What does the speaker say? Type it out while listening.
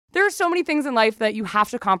are so many things in life that you have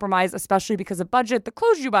to compromise, especially because of budget, the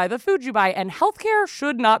clothes you buy, the food you buy, and healthcare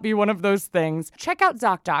should not be one of those things. Check out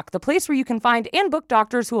ZocDoc, the place where you can find and book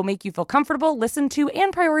doctors who will make you feel comfortable, listen to,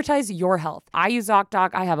 and prioritize your health. I use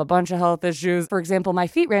ZocDoc. I have a bunch of health issues. For example, my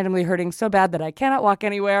feet randomly hurting so bad that I cannot walk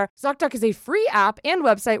anywhere. ZocDoc is a free app and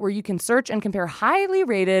website where you can search and compare highly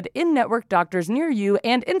rated in-network doctors near you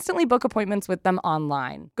and instantly book appointments with them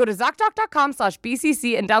online. Go to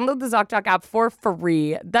ZocDoc.com/BCC and download the ZocDoc app for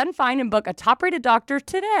free. Then find and book a top-rated doctor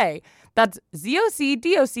today. That's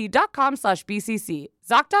ZocDoc.com/BCC.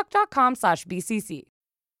 ZocDoc.com/BCC.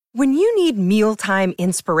 When you need mealtime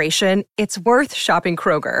inspiration, it's worth shopping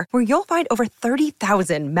Kroger, where you'll find over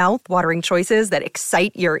 30,000 mouth-watering choices that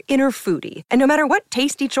excite your inner foodie. And no matter what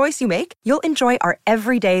tasty choice you make, you'll enjoy our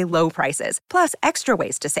everyday low prices, plus extra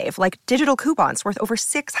ways to save, like digital coupons worth over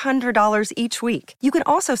 $600 each week. You can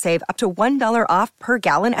also save up to $1 off per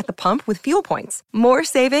gallon at the pump with fuel points. More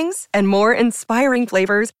savings and more inspiring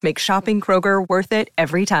flavors make shopping Kroger worth it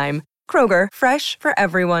every time. Kroger, fresh for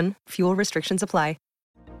everyone. Fuel restrictions apply.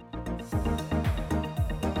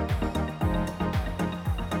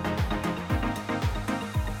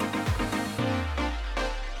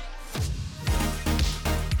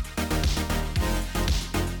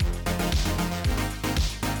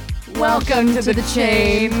 Welcome to the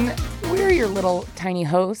chain. We're your little tiny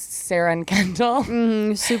hosts, Sarah and Kendall.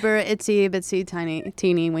 Super itsy bitsy tiny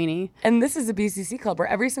teeny weeny. And this is a BCC Club where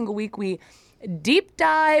every single week we deep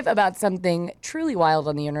dive about something truly wild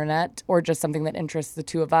on the internet or just something that interests the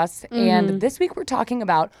two of us. And this week we're talking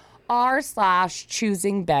about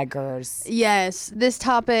r/choosing beggars. Yes, this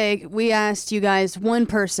topic, we asked you guys, one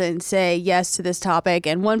person say yes to this topic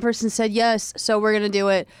and one person said yes, so we're going to do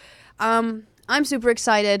it. I'm super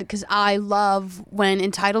excited because I love when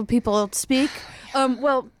entitled people speak.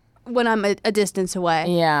 When I'm a distance away.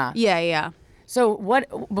 Yeah. Yeah. So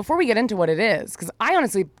before we get into what it is, because I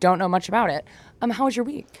honestly don't know much about it, how was your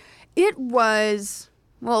week? It was,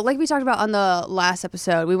 well, like we talked about on the last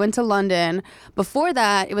episode, we went to London. Before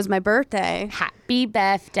that, it was my birthday. Happy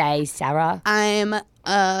birthday, Sarah. I'm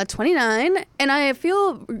 29, and I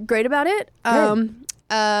feel great about it.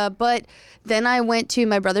 But then I went to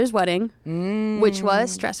my brother's wedding, which was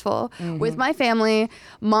stressful, with my family.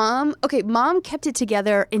 Mom kept it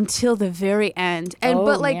together until the very end.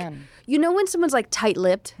 Man. You know when someone's like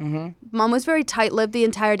tight-lipped? Mom was very tight-lipped the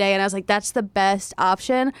entire day, and I was like, that's the best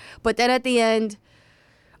option. But then at the end,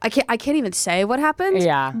 I can't even say what happened.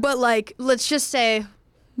 Yeah. But like, let's just say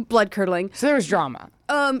blood-curdling. So there was drama.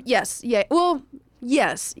 Yes. Yeah. Well,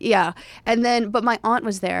 yes. Yeah. And then, but my aunt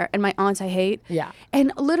was there, and my aunts I hate. Yeah.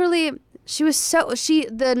 And literally,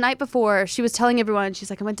 the night before, she was telling everyone, she's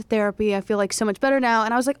like, I went to therapy. I feel like so much better now.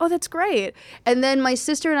 And I was like, oh, that's great. And then my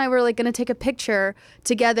sister and I were like going to take a picture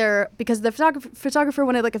together because the photographer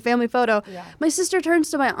wanted like a family photo. Yeah. My sister turns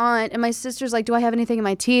to my aunt and my sister's like, do I have anything in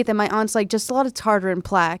my teeth? And my aunt's like, just a lot of tartar and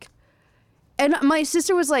plaque. And my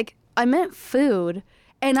sister was like, I meant food.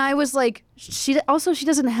 And I was like, she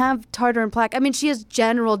doesn't have tartar and plaque. I mean, she has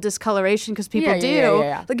general discoloration because people do.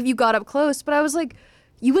 Yeah. Like if you got up close. But I was like,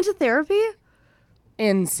 you went to therapy?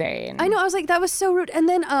 Insane. I know. I was like, that was so rude. And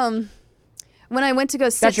then when I went to go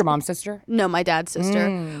sit... That's your mom's sister? No, my dad's sister.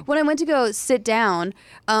 When I went to go sit down,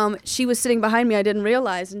 she was sitting behind me. I didn't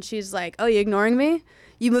realize. And she's like, oh, you ignoring me?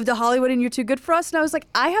 You moved to Hollywood and you're too good for us? And I was like,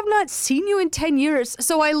 I have not seen you in 10 years.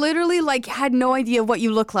 So I literally like had no idea what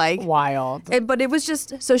you look like. Wild. But it was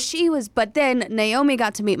just, but then Naomi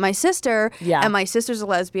got to meet my sister. Yeah. And my sister's a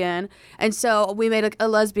lesbian. And so we made a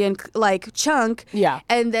lesbian like chunk. Yeah.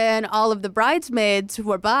 And then all of the bridesmaids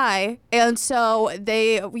were bi. And so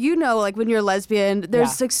they, like when you're a lesbian,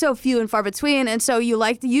 there's like so few and far between. And so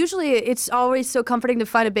usually it's always so comforting to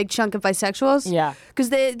find a big chunk of bisexuals. Yeah.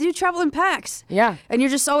 Because they do travel in packs. Yeah. And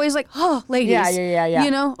you're just always like, oh, ladies.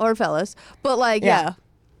 Yeah. Or fellas. But like, yeah.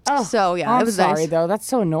 Oh, so yeah, I'm it was sorry nice. Though. That's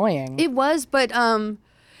so annoying. It was, but and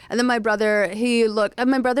then my brother,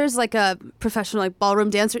 my brother's like a professional like ballroom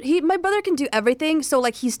dancer. My brother can do everything. So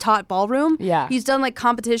like he's taught ballroom. Yeah. He's done like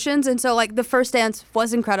competitions, and so like the first dance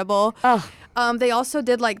was incredible. Oh. They also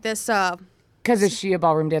did like this. Because is she a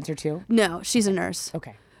ballroom dancer too? No, she's a nurse.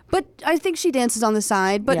 Okay. But I think she dances on the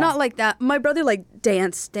side, but not like that. My brother like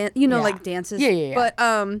like dances. Yeah.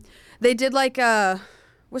 But they did like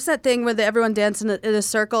what's that thing where everyone dance in a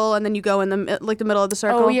circle and then you go in the middle of the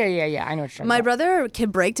circle? Oh yeah. I know what you're talking My about. brother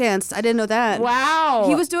can break dance. I didn't know that. Wow.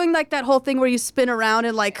 He was doing like that whole thing where you spin around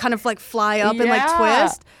and like kind of like fly up and like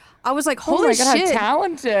twist. I was like, holy shit. Oh my God, how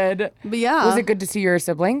talented. But yeah. Was it good to see your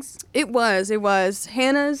siblings? It was.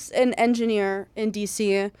 Hannah's an engineer in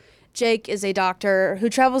DC. Jake is a doctor who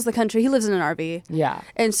travels the country. He lives in an RV. Yeah.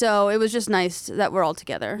 And so it was just nice that we're all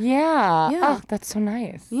together. Yeah. Yeah. Oh, that's so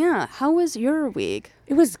nice. Yeah. How was your week?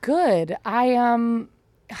 It was good. Yeah,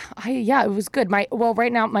 it was good.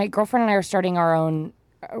 Right now my girlfriend and I are starting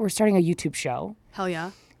we're starting a YouTube show. Hell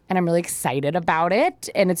yeah. And I'm really excited about it.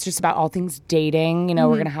 And it's just about all things dating. You know,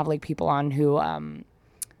 we're going to have like people on who,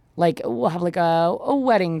 we'll have like a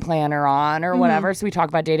wedding planner on or whatever. So we talk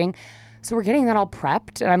about dating. So we're getting that all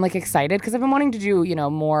prepped. And I'm like excited because I've been wanting to do,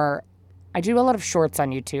 more, I do a lot of shorts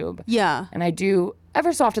on YouTube. Yeah. And I do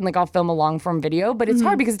ever so often, like I'll film a long form video, but it's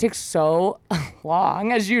hard because it takes so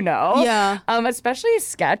long, as you know. Yeah. Especially a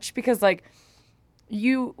sketch because like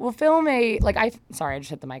you will film sorry, I just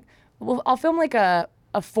hit the mic. I'll film like a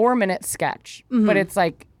 4-minute sketch, but it's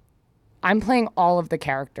like I'm playing all of the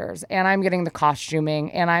characters and I'm getting the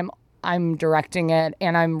costuming and I'm directing it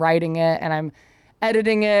and I'm writing it and I'm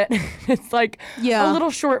editing it. It's like a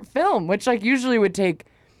little short film, which like usually would take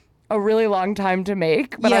a really long time to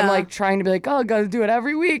make, but I'm like trying to be like, I gotta do it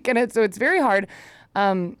every week. And it's very hard.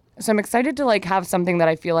 So I'm excited to like have something that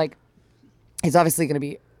I feel like is obviously going to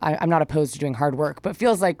be, I'm not opposed to doing hard work, but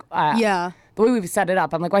feels like, the way we've set it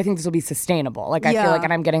up, I'm like, I think this will be sustainable. Like I feel like,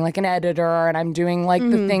 and I'm getting like an editor and I'm doing like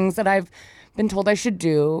the things that I've been told I should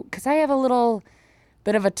do. Cause I have a little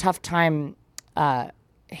bit of a tough time,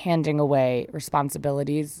 handing away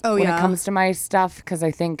responsibilities when it comes to my stuff. Cause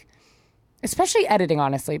I think, especially editing,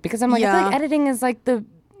 honestly, because I'm like, I feel like editing is like the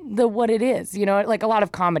what it is, like a lot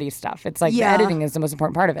of comedy stuff. It's like the editing is the most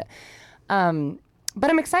important part of it. But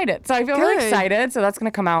I'm excited. So I feel really excited. So that's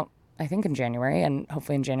going to come out, I think, in January and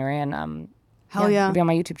hopefully in January. And it'll be on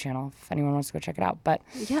my YouTube channel if anyone wants to go check it out. But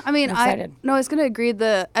yeah, I mean, I was going to agree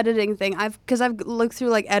the editing thing. Because I've looked through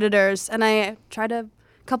like editors and I tried a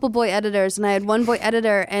couple boy editors and I had one boy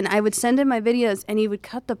editor and I would send him my videos and he would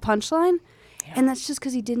cut the punchline. Yeah. And that's just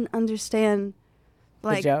because he didn't understand,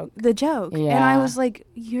 like, the joke. Yeah. And I was like,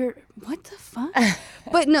 what the fuck?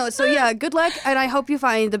 But no, so yeah, good luck. And I hope you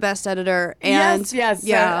find the best editor. And yes.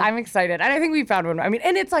 Yeah. I'm excited. And I think we found one. I mean,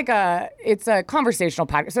 and it's a conversational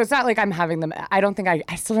podcast. So it's not like I'm having them. I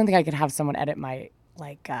still don't think I could have someone edit my,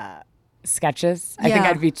 sketches. I think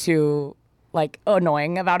I'd be too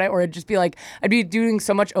annoying about it, or it'd just be like I'd be doing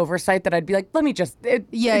so much oversight that I'd be like, let me just it's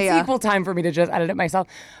equal time for me to just edit it myself.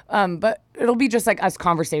 But it'll be just like us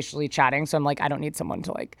conversationally chatting. So I'm like, I don't need someone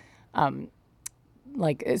to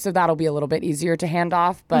so that'll be a little bit easier to hand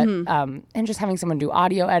off. But and just having someone do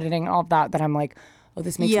audio editing and all of that I'm like,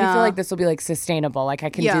 this makes me feel like this will be like sustainable. Like I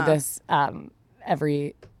can do this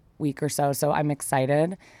every week or so. So I'm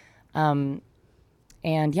excited.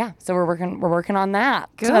 And so we're working on that.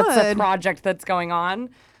 Good. So that's a project that's going on.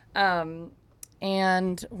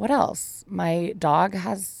 And what else? My dog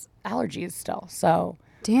has allergies still. So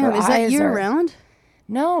damn, is that year round?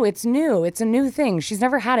 No, it's new. It's a new thing. She's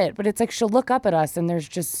never had it, but it's like she'll look up at us and there's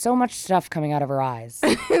just so much stuff coming out of her eyes.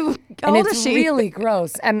 And it's really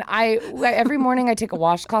gross. And every morning I take a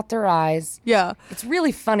washcloth to her eyes. Yeah. It's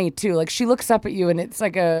really funny too. Like she looks up at you and it's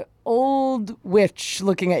like a old witch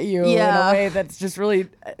looking at you in a way that's just really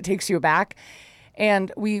takes you aback.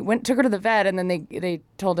 And we took her to the vet, and then they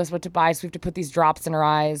told us what to buy, so we have to put these drops in her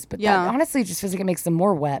eyes. But that honestly just feels like it makes them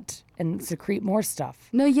more wet and secrete more stuff.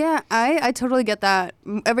 No, yeah, I totally get that.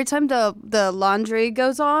 Every time the laundry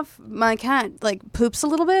goes off, my cat poops a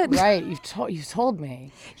little bit. Right, you told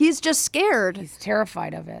me. He's just scared. He's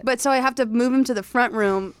terrified of it. But so I have to move him to the front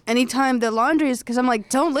room anytime the laundry is, because I'm like,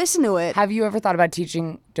 don't listen to it. Have you ever thought about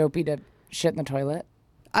teaching Dopey to shit in the toilet?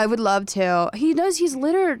 I would love to. He knows he's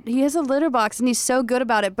littered. He has a litter box, and he's so good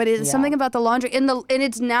about it. But it's something about the laundry, and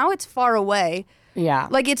it's far away. Yeah.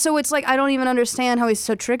 It's like I don't even understand how he's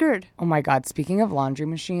so triggered. Oh my God! Speaking of laundry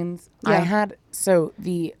machines, I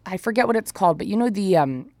forget what it's called, but you know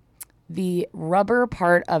the rubber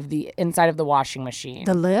part of the inside of the washing machine.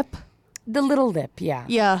 The lip. The little lip. Yeah.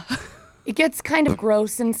 Yeah. It gets kind of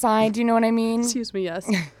gross inside. Do you know what I mean? Excuse me. Yes.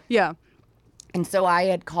 Yeah. And so I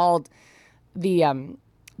had called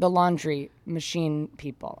the laundry machine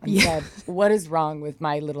people and said, what is wrong with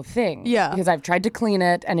my little thing? Yeah. Because I've tried to clean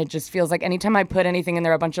it and it just feels like anytime I put anything in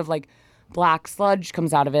there, a bunch of black sludge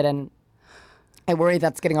comes out of it, and I worry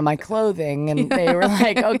that's getting on my clothing. And they were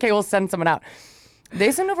like, okay, we'll send someone out.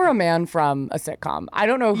 They sent over a man from a sitcom. I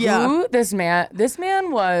don't know who this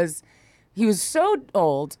man was. He was so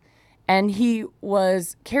old and he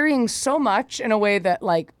was carrying so much in a way that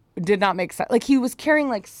did not make sense. He was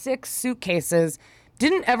carrying 6 suitcases,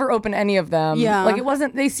 didn't ever open any of them. Yeah.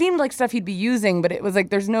 They seemed like stuff he'd be using, but it was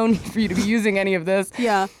there's no need for you to be using any of this.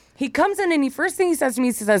 Yeah. He comes in and first thing he says to me,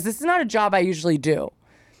 he says, this is not a job I usually do.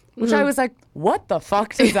 Which I was like, what the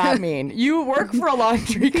fuck does that mean? You work for a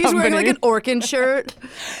laundry company. He's wearing like an Orkin shirt.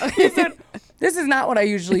 He said, this is not what I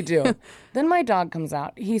usually do. Then my dog comes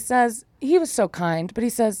out. He says, he was so kind, but he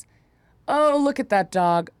says, oh, look at that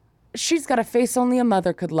dog. She's got a face only a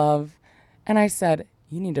mother could love. And I said,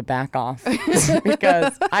 you need to back off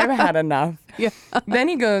because I've had enough. Yeah. Then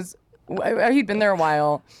he goes, he'd been there a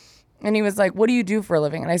while, and he was like, what do you do for a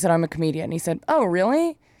living? And I said, I'm a comedian. And he said, oh,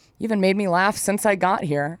 really? You haven't made me laugh since I got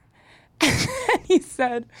here. And he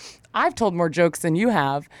said, I've told more jokes than you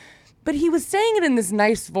have. But he was saying it in this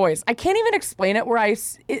nice voice. I can't even explain it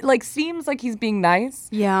it like seems like he's being nice.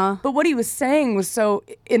 Yeah. But what he was saying was so,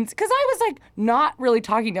 because I was like not really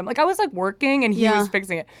talking to him. Like I was like working and he was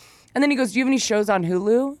fixing it. And then he goes, do you have any shows on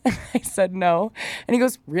Hulu? And I said, no. And he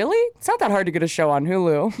goes, really? It's not that hard to get a show on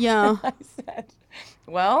Hulu. Yeah. I said,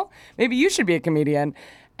 well, maybe you should be a comedian.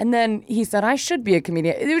 And then he said, I should be a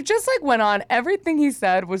comedian. It was just like went on. Everything he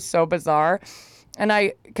said was so bizarre. And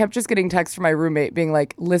I kept just getting texts from my roommate being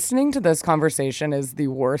like, listening to this conversation is the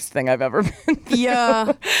worst thing I've ever been through. Yeah.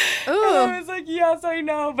 And I was like, yes, I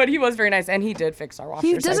know. But he was very nice. And he did fix our washers.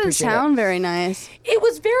 He doesn't sound very nice. It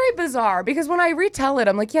was very bizarre because when I retell it,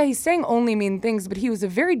 I'm like, yeah, he's saying only mean things, but he was a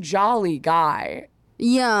very jolly guy.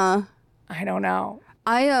 Yeah. I don't know.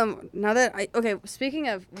 Okay, speaking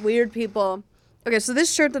of weird people. Okay, so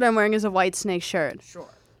this shirt that I'm wearing is a White Snake shirt. Sure.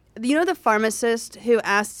 You know the pharmacist who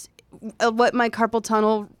asked what my carpal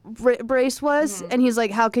tunnel brace was? And he's like,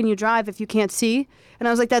 how can you drive if you can't see? And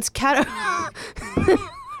I was like, that's I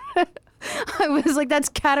was like, that's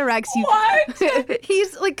cataracts. What?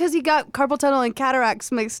 He's like, because he got carpal tunnel and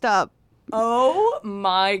cataracts mixed up. Oh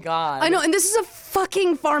my God. I know, and this is a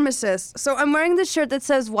fucking pharmacist. So I'm wearing this shirt that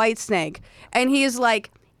says White Snake, and he is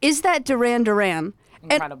like, is that Duran Duran?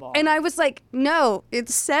 Incredible. And I was like, no, it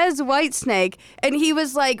says White Snake. And he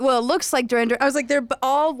was like, well, it looks like Duran Duran. I was like, they're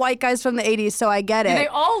all white guys from the 80s, so I get it. They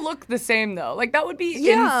all look the same, though. Like, that would be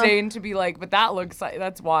insane to be like, but that looks like,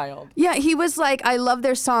 that's wild. Yeah, he was like, I love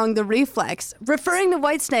their song, The Reflex, referring to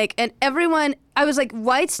White Snake. And everyone, I was like,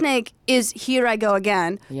 White Snake is Here I Go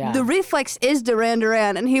Again. Yeah. The Reflex is Duran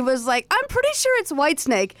Duran. And he was like, I'm pretty sure it's White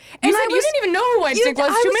Snake. And You said you didn't even know who White Snake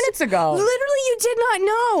was 2 minutes ago. Literally, you did not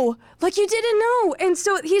know. Like, you didn't know. And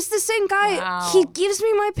so he's the same guy. Wow. He gives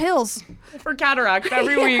me my pills. For cataracts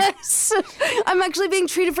every week. Yes. I'm actually being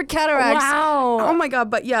treated for cataracts. Wow. Oh my God.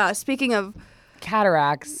 But yeah, speaking of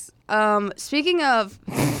Cataracts. Duran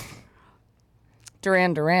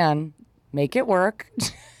Duran, make it work.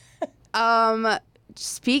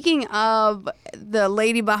 Speaking of the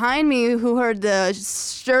lady behind me who heard the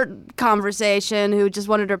shirt conversation, who just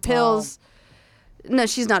wanted her pills. No,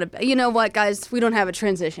 she's not you know what, guys? We don't have a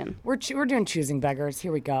transition. We're doing Choosing Beggars.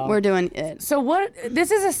 Here we go. We're doing it. So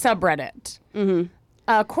this is a subreddit. Mm-hmm.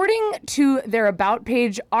 According to their About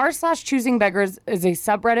page, r/ChoosingBeggars is a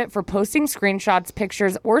subreddit for posting screenshots,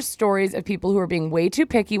 pictures, or stories of people who are being way too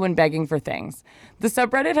picky when begging for things. The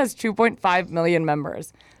subreddit has 2.5 million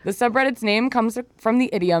members. The subreddit's name comes from the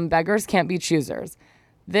idiom, beggars can't be choosers.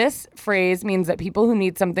 This phrase means that people who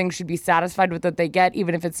need something should be satisfied with what they get,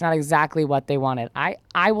 even if it's not exactly what they wanted.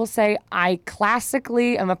 I will say I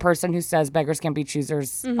classically am a person who says beggars can't be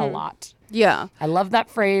choosers a lot. Yeah. I love that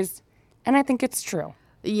phrase, and I think it's true.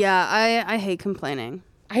 Yeah, I hate complaining.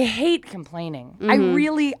 I hate complaining.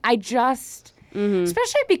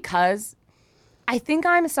 Especially because I think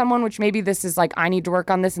I'm someone, which maybe this is like I need to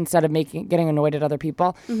work on this instead of getting annoyed at other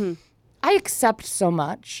people. Mm-hmm. I accept so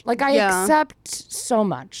much. Like, I accept so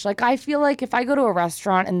much. Like, I feel like if I go to a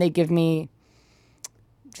restaurant and they give me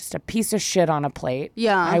just a piece of shit on a plate,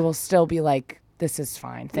 I will still be like, this is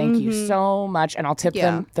fine. Thank you so much. And I'll tip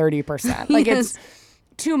them 30%. Like, it's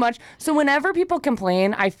too much. So whenever people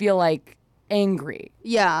complain, I feel like angry.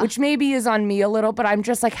 Yeah. Which maybe is on me a little, but I'm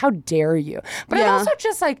just like, how dare you? But I'm also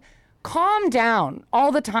just like, calm down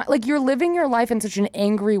all the time. Like, you're living your life in such an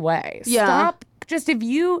angry way. Yeah. Stop. Just because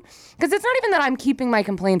it's not even that I'm keeping my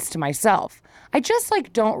complaints to myself. I just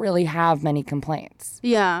like don't really have many complaints.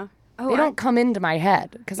 Yeah. They don't come into my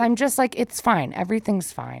head because I'm just like, it's fine.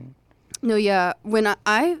 Everything's fine. No, yeah. When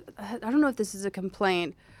I don't know if this is a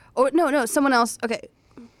complaint. Or no, someone else. Okay.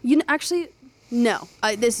 No,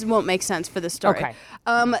 this won't make sense for this story. Okay.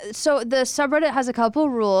 So the subreddit has a couple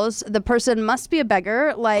rules. The person must be a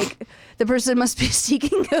beggar, like the person must be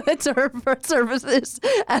seeking goods or services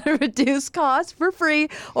at a reduced cost for free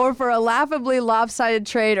or for a laughably lopsided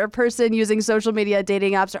trade, or person using social media,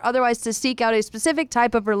 dating apps, or otherwise to seek out a specific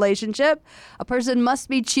type of relationship. A person must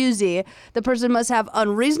be choosy. The person must have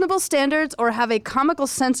unreasonable standards or have a comical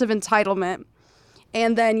sense of entitlement.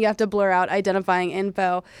 And then you have to blur out identifying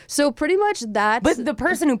info. So pretty much that. But the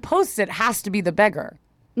person who posts it has to be the beggar.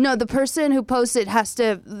 No, the person who posts it has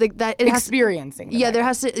to Experiencing. There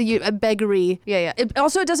has to a beggary. Yeah. It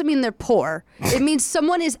doesn't mean they're poor. It means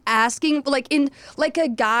someone is asking, like a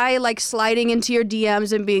guy like sliding into your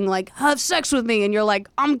DMs and being like, "Have sex with me," and you're like,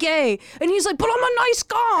 "I'm gay," and he's like, "But I'm a nice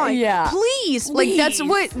guy. Yeah, please." Like that's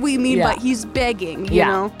what we mean by he's begging. You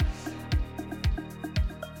know.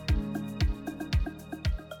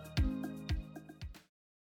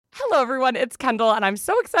 Hello, everyone. It's Kendall, and I'm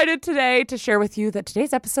so excited today to share with you that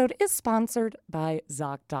today's episode is sponsored by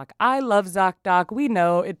ZocDoc. I love ZocDoc. We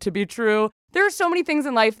know it to be true. There are so many things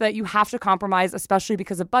in life that you have to compromise, especially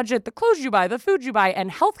because of budget, the clothes you buy, the food you buy,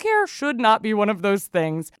 and healthcare should not be one of those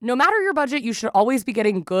things. No matter your budget, you should always be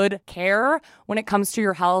getting good care when it comes to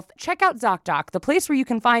your health. Check out ZocDoc, the place where you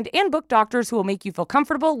can find and book doctors who will make you feel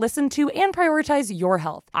comfortable, listen to, and prioritize your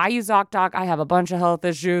health. I use ZocDoc. I have a bunch of health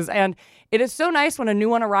issues, and it is so nice when a new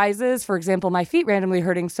one arises. For example, my feet randomly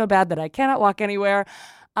hurting so bad that I cannot walk anywhere.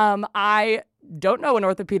 I don't know an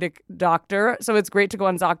orthopedic doctor, so it's great to go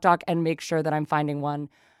on ZocDoc and make sure that I'm finding one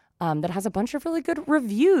that has a bunch of really good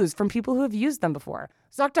reviews from people who have used them before.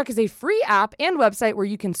 ZocDoc is a free app and website where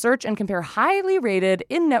you can search and compare highly rated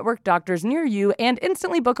in-network doctors near you and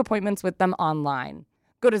instantly book appointments with them online.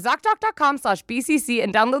 Go to ZocDoc.com/BCC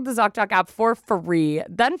and download the ZocDoc app for free.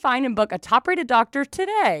 Then find and book a top-rated doctor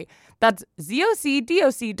today. That's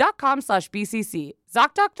ZocDoc.com/BCC.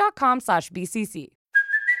 ZocDoc.com/BCC.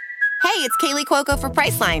 Hey, it's Kaylee Cuoco for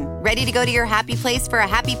Priceline. Ready to go to your happy place for a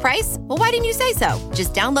happy price? Well, why didn't you say so?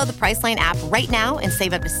 Just download the Priceline app right now and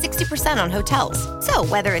save up to 60% on hotels. So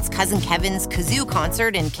whether it's Cousin Kevin's Kazoo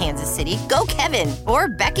Concert in Kansas City, go Kevin, or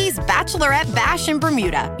Becky's Bachelorette Bash in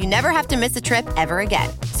Bermuda, you never have to miss a trip ever again.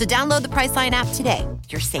 So download the Priceline app today.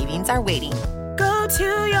 Your savings are waiting. Go to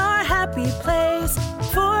your happy place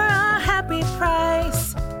for a happy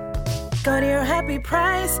price. Go to your happy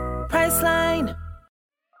price, Priceline.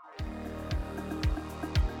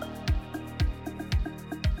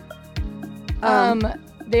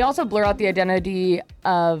 They also blur out the identity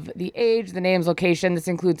of the age, the names, location. This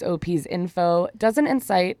includes OP's info. Doesn't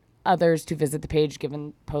incite others to visit the page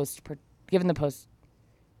given the post.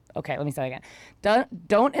 Okay, let me say that again.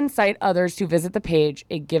 Don't incite others to visit the page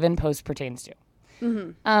a given post pertains to.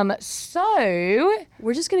 Mm-hmm. So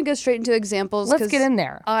we're just gonna go straight into examples. Let's get in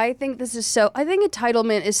there. I think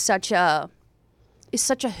entitlement is such a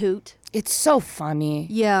hoot. It's so funny.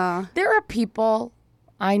 Yeah. There are people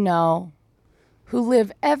I know who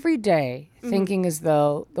live every day thinking as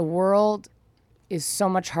though the world is so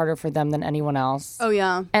much harder for them than anyone else. Oh,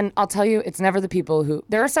 yeah. And I'll tell you, it's never the people who...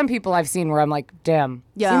 There are some people I've seen where I'm like, damn,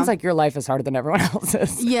 seems like your life is harder than everyone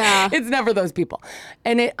else's. Yeah. It's never those people.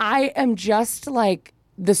 And I am just like...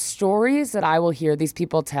 The stories that I will hear these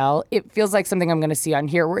people tell, it feels like something I'm going to see on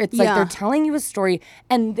here, where it's like they're telling you a story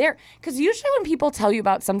and because usually when people tell you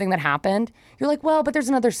about something that happened, you're like, well, but there's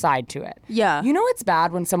another side to it. Yeah. You know it's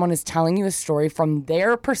bad when someone is telling you a story from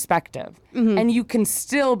their perspective and you can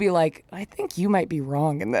still be like, I think you might be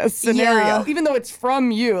wrong in this scenario, even though it's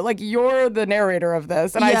from you. Like, you're the narrator of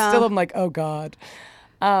this. And I still am like, oh, God.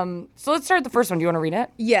 So let's start with the first one. Do you want to read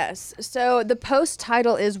it? Yes. So the post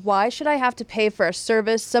title is, "Why should I have to pay for a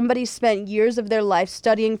service somebody spent years of their life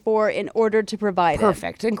studying for in order to provide it?"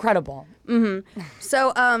 Perfect. Incredible. Mm-hmm.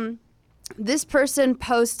 So this person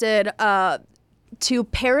posted to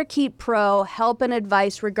Parakeet Pro help and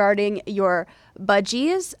advice regarding your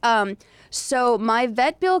budgies. So my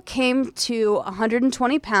vet bill came to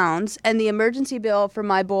 120 pounds, and the emergency bill for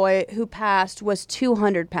my boy who passed was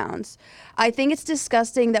 200 pounds. I think it's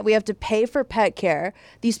disgusting that we have to pay for pet care.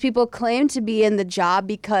 These people claim to be in the job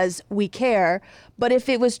because we care, but if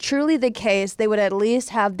it was truly the case, they would at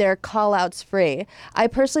least have their call-outs free. I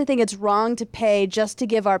personally think it's wrong to pay just to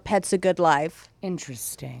give our pets a good life.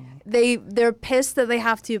 Interesting. They're pissed that they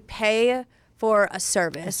have to pay for a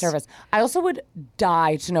service. I also would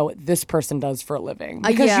die to know what this person does for a living.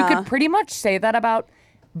 Because you could pretty much say that about,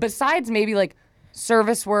 besides maybe like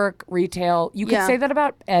service work, retail, you could say that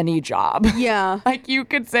about any job. Yeah. Like you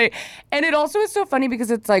could say, and it also is so funny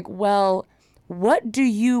because it's like, well, what do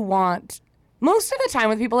you want? Most of the time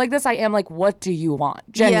with people like this, I am like, what do you want?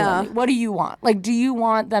 Genuinely. What do you want? Like, do you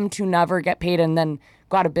want them to never get paid and then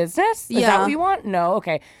go out of business? Is that what you want? No.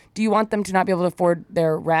 Okay. Do you want them to not be able to afford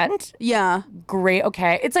their rent? Yeah. Great.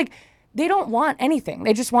 Okay. It's like they don't want anything.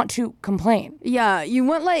 They just want to complain. Yeah. You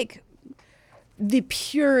want like the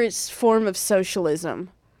purest form of socialism.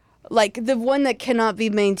 Like the one that cannot be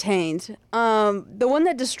maintained. The one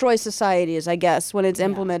that destroys societies, I guess, when it's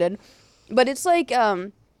implemented. But it's like,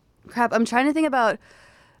 crap, I'm trying to think about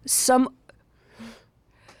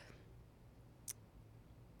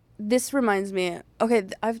this reminds me. Okay,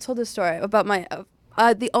 I've told this story about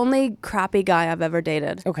The only crappy guy I've ever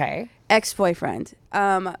dated. Okay. Ex-boyfriend.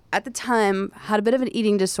 At the time, had a bit of an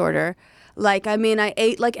eating disorder. Like, I mean, I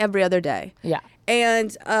ate like every other day. Yeah.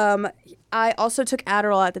 And I also took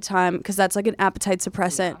Adderall at the time because that's like an appetite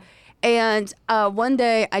suppressant. Yeah. And one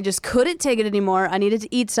day I just couldn't take it anymore. I needed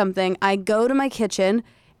to eat something. I go to my kitchen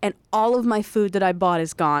and all of my food that I bought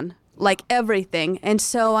is gone. Like everything. And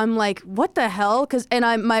so I'm like, what the hell?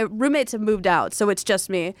 My roommates have moved out, so it's just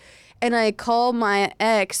me. And I call my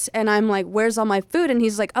ex and I'm like, where's all my food? And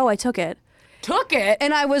he's like, oh, I took it. Took it?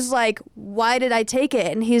 And I was like, why did I take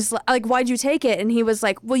it? And he's like, why'd you take it? And he was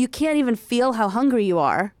like, well, you can't even feel how hungry you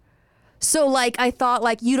are. So like, I thought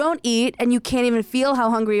like, you don't eat and you can't even feel how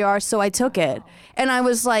hungry you are. So I took it. And I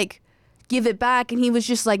was like, give it back. And he was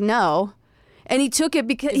just like, no. And he took it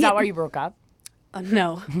because... Is that why you broke up?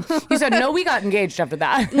 No. You said, no, we got engaged after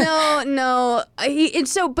that. No.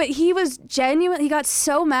 But he was genuine. He got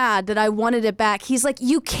so mad that I wanted it back. He's like,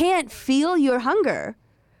 you can't feel your hunger.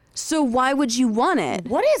 So why would you want it?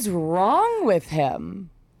 What is wrong with him?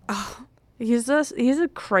 Oh, he's a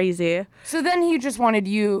crazy. So then he just wanted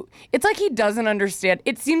you. It's like he doesn't understand.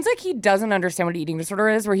 It seems like he doesn't understand what eating disorder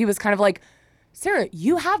is, where he was kind of like, Sarah,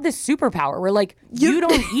 you have this superpower where like you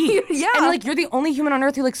don't eat. Yeah. And like you're the only human on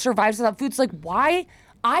earth who like survives without food. So like why?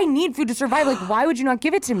 I need food to survive. Like, why would you not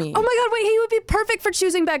give it to me? Oh my God, wait, he would be perfect for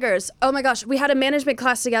Choosing Beggars. Oh my gosh, we had a management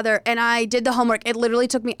class together and I did the homework. It literally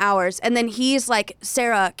took me hours. And then he's like,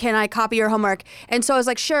 Sarah, can I copy your homework? And so I was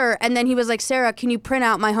like, sure. And then he was like, Sarah, can you print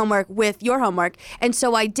out my homework with your homework? And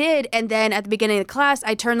so I did. And then at the beginning of the class,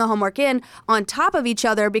 I turned the homework in on top of each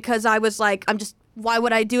other because I was like, why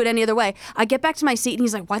would I do it any other way? I get back to my seat and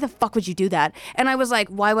he's like, why the fuck would you do that? And I was like,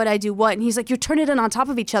 why would I do what? And he's like, you're turning it in on top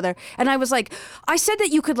of each other. And I was like, I said that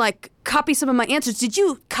you could like copy some of my answers. Did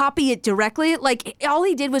you copy it directly? Like all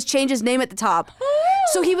he did was change his name at the top.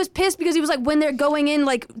 So he was pissed because he was like, when they're going in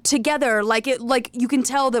like together, like you can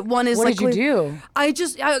tell that one is what like. What did you do? I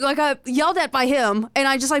yelled at by him and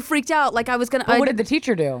I just like freaked out. Like I was gonna. What did the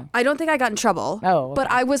teacher do? I don't think I got in trouble. Oh. Okay.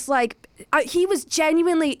 But I was like, he was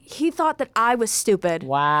genuinely, he thought that I was stupid.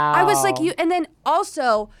 Wow. I was like, and then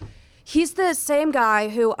also, he's the same guy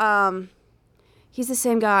who, oh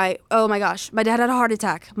my gosh, my dad had a heart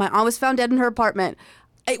attack. My aunt was found dead in her apartment.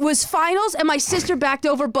 It was finals and my sister backed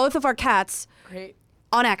over both of our cats. Great.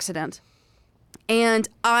 On accident. And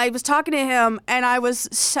I was talking to him and I was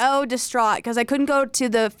so distraught because I couldn't go to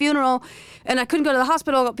the funeral and I couldn't go to the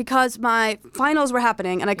hospital because my finals were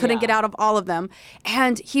happening and I couldn't get out of all of them.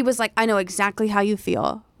 And he was like, I know exactly how you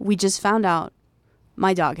feel. We just found out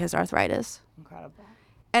my dog has arthritis. Incredible.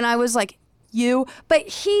 And I was like, but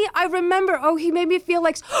I remember, he made me feel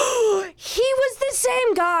like, he was the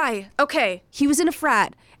same guy. Okay, he was in a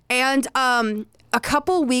frat. And a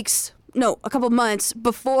couple months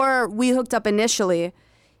before we hooked up initially,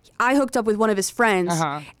 I hooked up with one of his friends.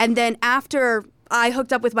 Uh-huh. And then after I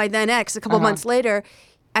hooked up with my then ex, a couple months later,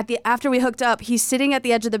 after we hooked up, he's sitting at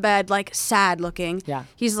the edge of the bed, like sad looking. Yeah.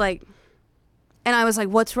 He's like, and I was like,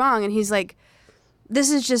 what's wrong? And he's like,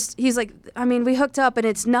 he's like, I mean, we hooked up and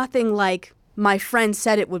it's nothing like my friend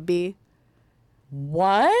said it would be.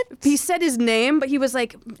 What? He said his name, but he was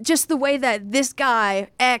like, just the way that this guy,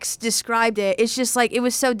 X, described it, it's just like, it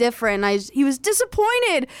was so different. He was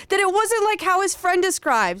disappointed that it wasn't like how his friend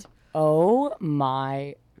described. Oh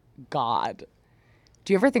my God.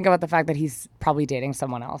 Do you ever think about the fact that he's probably dating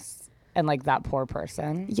someone else and like that poor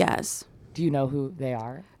person? Yes. Do you know who they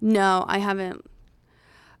are? No, I haven't.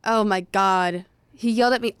 Oh my God. He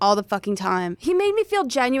yelled at me all the fucking time. He made me feel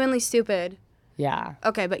genuinely stupid. Yeah.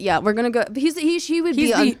 Okay, but yeah, we're gonna go. He's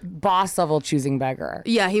the boss level choosing beggar.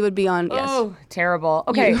 Yeah, he would be on. Yes. Oh, terrible.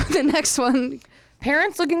 Okay, the next one.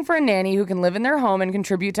 Parents looking for a nanny who can live in their home and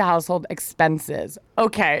contribute to household expenses.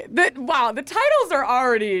 Okay, wow, the titles are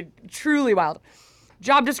already truly wild.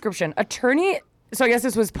 Job description: attorney. So I guess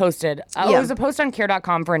this was posted. It was a post on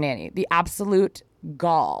care.com for a nanny. The absolute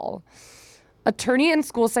gall. Attorney and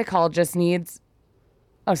school psychologist needs.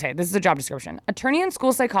 Okay, this is a job description. Attorney and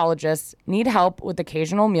school psychologists need help with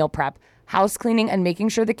occasional meal prep, house cleaning, and making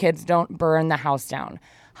sure the kids don't burn the house down.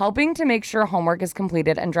 Helping to make sure homework is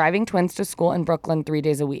completed and driving twins to school in Brooklyn 3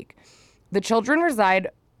 days a week. The children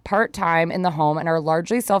reside part-time in the home and are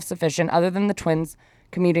largely self-sufficient other than the twins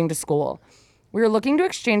commuting to school. We are looking to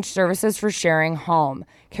exchange services for sharing home.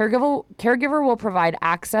 Caregiver will provide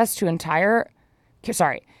access to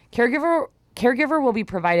Caregiver will be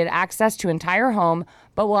provided access to entire home,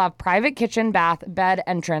 but will have private kitchen, bath, bed,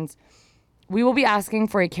 entrance. We will be asking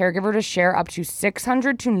for a caregiver to share up to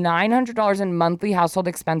 $600 to $900 in monthly household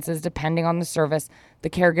expenses, depending on the service the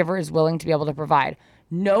caregiver is willing to be able to provide.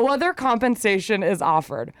 No other compensation is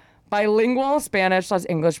offered. bilingual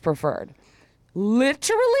Spanish/English preferred.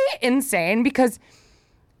 Literally insane, because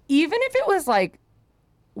even if it was like,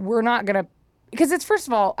 we're not going to, because it's, first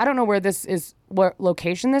of all, I don't know where this is, what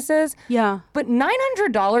location this is. Yeah. But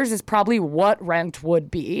 $900 is probably what rent would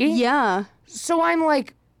be. Yeah. So I'm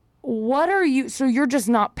like, what are you, so you're just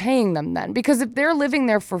not paying them then? Because if they're living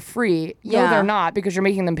there for free, no, they're not, because you're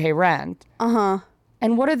making them pay rent. Uh-huh.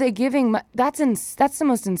 And what are they giving? That's the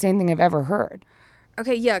most insane thing I've ever heard.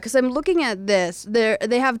 Okay, yeah, because I'm looking at this. They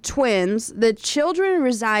have twins. The children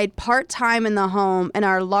reside part-time in the home and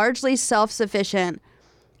are largely self-sufficient,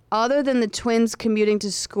 other than the twins commuting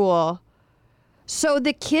to school. So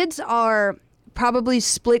the kids are probably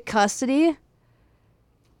split custody.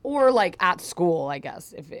 Or like at school, I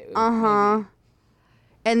guess. Uh-huh.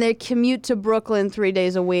 And they commute to Brooklyn 3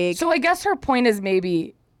 days a week. So I guess her point is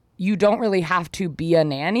maybe you don't really have to be a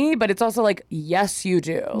nanny, but it's also like, yes, you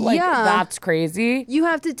do. Like, that's crazy. You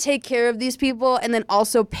have to take care of these people and then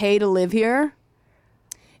also pay to live here.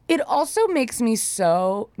 It also makes me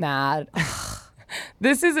so mad.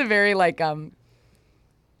 This is a very like,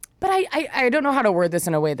 but I don't know how to word this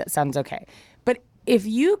in a way that sounds okay. But if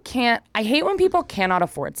you can't, I hate when people cannot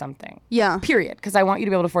afford something. Yeah. Period. Because I want you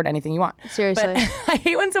to be able to afford anything you want. Seriously. But I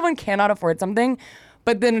hate when someone cannot afford something,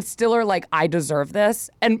 but then still are like, I deserve this.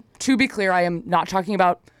 And to be clear, I am not talking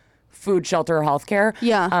about food, shelter, or healthcare.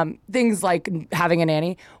 Yeah. Things like having a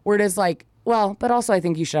nanny, where it is like, well, but also I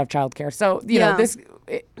think you should have childcare. So, you know, this.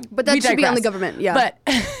 But that should be on the government. Yeah.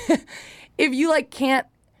 But if you like can't,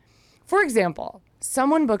 for example,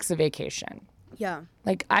 someone books a vacation. Yeah.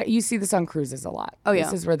 Like, you see this on cruises a lot. Oh, yeah.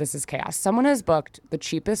 This is where this is chaos. Someone has booked the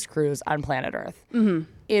cheapest cruise on planet Earth. Mm-hmm.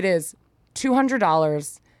 It is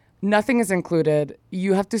 $200. Nothing is included.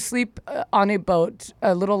 You have to sleep on a boat,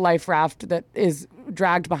 a little life raft that is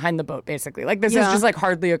dragged behind the boat, basically. Like, this is just like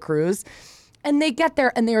hardly a cruise. And they get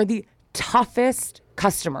there and they are the toughest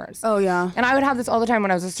customers. Oh, yeah. And I would have this all the time when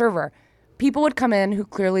I was a server. People would come in who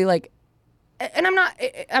clearly like, and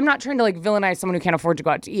I'm not trying to like villainize someone who can't afford to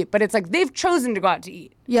go out to eat, but it's like they've chosen to go out to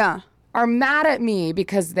eat. Yeah. Are mad at me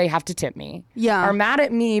because they have to tip me. Yeah. Are mad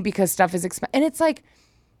at me because stuff is expensive. And it's like,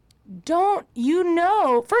 first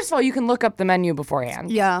of all, you can look up the menu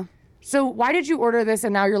beforehand. Yeah. So why did you order this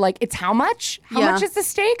and now you're like, it's how much? How much is the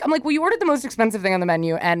steak? I'm like, well, you ordered the most expensive thing on the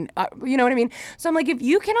menu and you know what I mean? So I'm like, if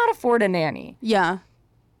you cannot afford a nanny,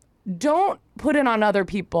 don't put it on other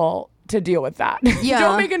people to deal with that. Yeah.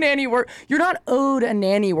 Don't make a nanny work. You're not owed a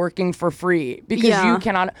nanny working for free because you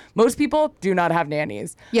cannot. Most people do not have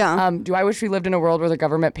nannies. Yeah. Do I wish we lived in a world where the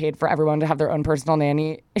government paid for everyone to have their own personal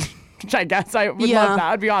nanny? Which I guess I would love that.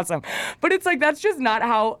 It'd be awesome. But it's like, that's just not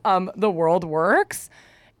how the world works.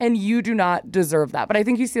 And you do not deserve that. But I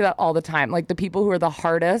think you see that all the time. Like the people who are the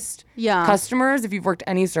hardest customers, if you've worked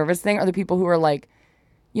any service thing, are the people who are like,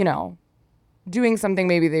 you know, doing something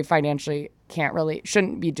maybe they financially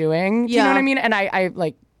shouldn't be doing. Do you know what I mean? And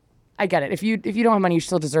I get it. If you don't have money, you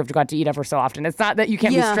still deserve to go out to eat ever so often. It's not that you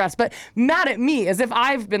can't be stressed, but mad at me as if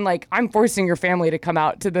I've been like, I'm forcing your family to come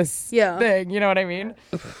out to this thing. You know what I mean?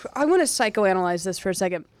 I want to psychoanalyze this for a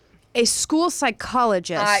second. A school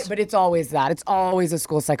psychologist. But it's always that. It's always a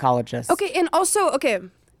school psychologist. Okay, and also,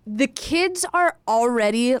 the kids are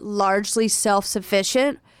already largely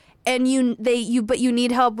self-sufficient, and you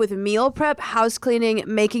need help with meal prep, house cleaning,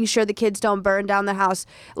 making sure the kids don't burn down the house.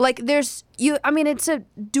 Like it's a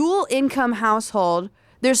dual income household.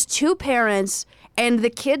 There's two parents and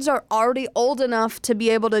the kids are already old enough to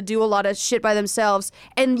be able to do a lot of shit by themselves,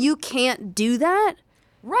 and you can't do that.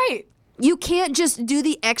 Right. You can't just do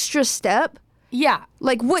the extra step. Yeah.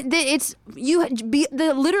 Like literally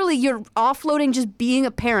you're offloading just being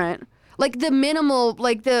a parent. Like the minimal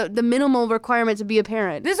requirement to be a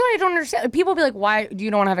parent. This is what I don't understand. People be like, why do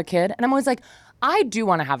you don't want to have a kid? And I'm always like, I do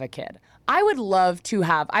want to have a kid. I would love to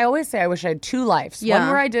have, I always say I wish I had two lives. Yeah. One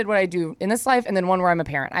where I did what I do in this life and then one where I'm a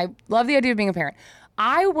parent. I love the idea of being a parent.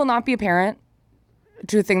 I will not be a parent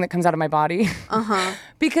to a thing that comes out of my body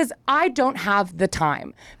because I don't have the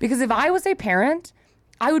time. Because if I was a parent,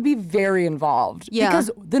 I would be very involved. Yeah.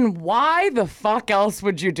 Because then why the fuck else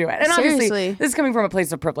would you do it? And Seriously. obviously, this is coming from a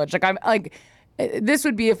place of privilege. Like I'm like, this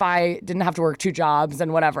would be if I didn't have to work two jobs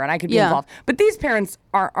and whatever, and I could be involved. But these parents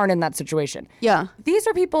aren't in that situation. Yeah. These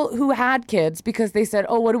are people who had kids because they said,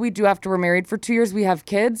 oh, what do we do after we're married for 2 years? We have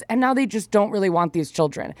kids. And now they just don't really want these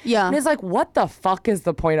children. Yeah. And it's like, what the fuck is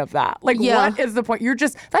the point of that? Like, what is the point?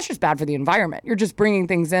 That's just bad for the environment. You're just bringing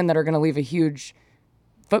things in that are going to leave a huge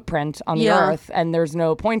footprint on the earth, and there's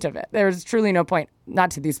no point of it. There's truly no point.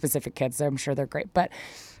 Not to these specific kids. I'm sure they're great. But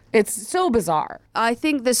It's so bizarre. I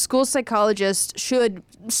think the school psychologist should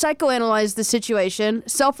psychoanalyze the situation,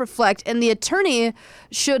 self-reflect, and the attorney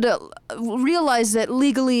should realize that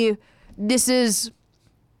legally this is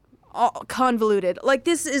convoluted. Like,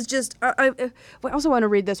 this is just... I also want to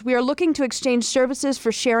read this. We are looking to exchange services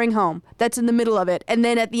for sharing home. That's in the middle of it. And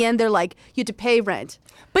then at the end, they're like, you have to pay rent.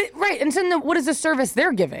 But, right, and so what is the service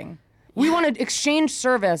they're giving? We want to exchange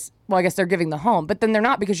service. Well, I guess they're giving the home, but then they're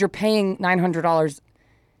not because you're paying $900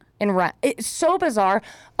 in rent. It's so bizarre.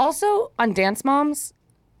 Also, on Dance Moms,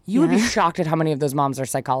 you would be shocked at how many of those moms are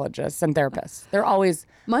psychologists and therapists. They're always,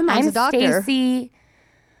 my mom's a doctor. Stacey.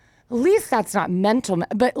 At least that's not mental,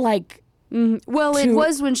 but like... Well, it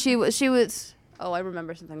was when she was... Oh, I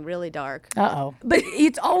remember something really dark. Uh-oh. But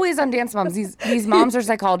it's always on Dance Moms. These moms are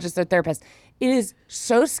psychologists or therapists. It is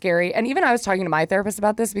so scary. And even I was talking to my therapist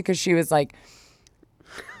about this because she was like...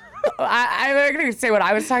 I'm not going to say what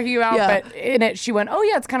I was talking about, but in it, she went, oh,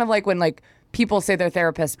 yeah, it's kind of like when like people say they're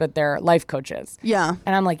therapists, but they're life coaches. Yeah.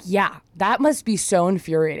 And I'm like, yeah, that must be so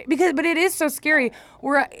infuriating. But it is so scary.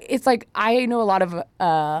 Where it's like, I know a lot of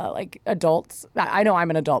like adults. I know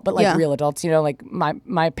I'm an adult, but like real adults, you know, like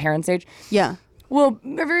my parents' age. Yeah. Well,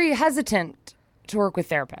 they're very hesitant to work with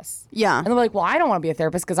therapists. Yeah. And they're like, well, I don't want to be a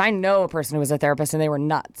therapist because I know a person who was a therapist and they were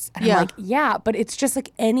nuts. And I'm like, yeah, but it's just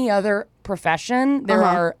like any other profession. There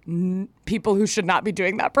are people who should not be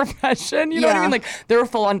doing that profession. You know what I mean? Like, there are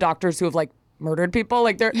full-on doctors who have like murdered people.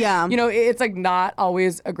 Like, they're, you know, it's like not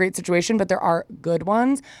always a great situation, but there are good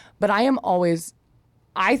ones. But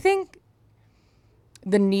I think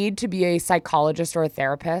the need to be a psychologist or a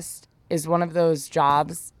therapist is one of those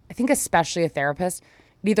jobs, I think especially a therapist,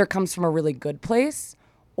 it either comes from a really good place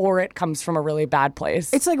or it comes from a really bad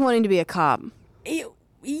place. It's like wanting to be a cop.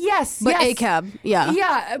 Yes. But a cab, yeah.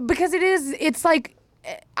 Yeah, because it's like,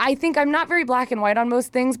 I think I'm not very black and white on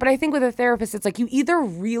most things, but I think with a therapist, it's like you either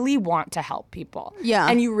really want to help people. Yeah.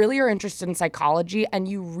 And you really are interested in psychology and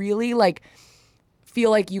you really like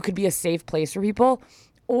feel like you could be a safe place for people,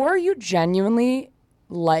 or you genuinely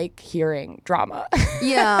like hearing drama.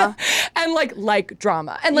 Yeah. And like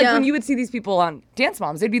drama. And like when you would see these people on Dance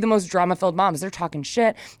Moms, they'd be the most drama-filled moms. They're talking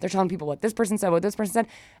shit. They're telling people what this person said, what this person said.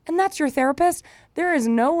 And that's your therapist? There is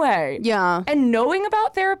no way. Yeah. And knowing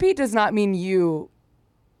about therapy does not mean you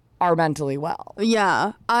are mentally well.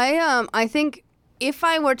 Yeah. I think if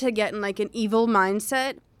I were to get in like an evil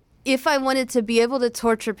mindset, if I wanted to be able to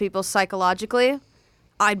torture people psychologically,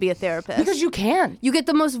 I'd be a therapist. Because you can. You get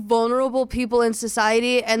the most vulnerable people in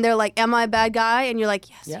society and they're like, am I a bad guy? And you're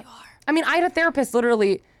like, yes, you are. I mean, I had a therapist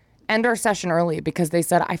literally end our session early because they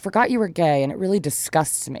said, I forgot you were gay and it really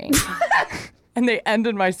disgusts me. And they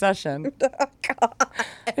ended my session. Oh, God.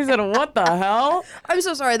 He said, what the hell? I'm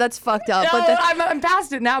so sorry. That's fucked up. No, but I'm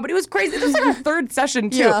past it now, but it was crazy. This was like our third session,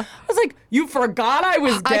 too. Yeah. I was like, you forgot I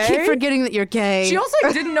was gay? I keep forgetting that you're gay. She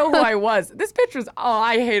also didn't know who I was. This bitch was,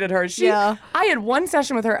 I hated her. I had one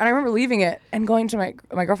session with her, and I remember leaving it and going to my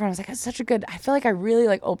girlfriend. I was like, it's such a good, I feel like I really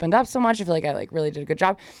like opened up so much. I feel like I like really did a good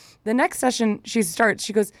job. The next session, she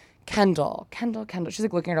goes, Kendall. She's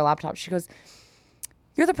like looking at her laptop. She goes,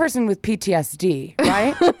 you're the person with PTSD,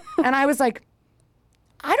 right? And I was like,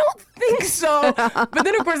 I don't think so. But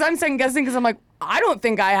then, of course, I'm second guessing because I'm like, I don't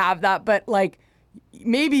think I have that. But like,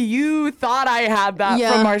 maybe you thought I had that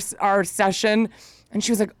from our session. And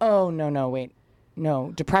she was like, oh, no, wait.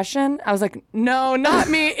 No, depression? I was like, no, not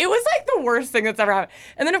me. It was like the worst thing that's ever happened.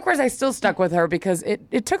 And then, of course, I still stuck with her because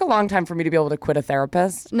it took a long time for me to be able to quit a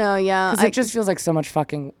therapist. No, yeah. Because it just feels like so much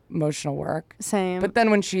fucking emotional work. Same. But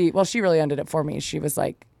then when she really ended it for me. She was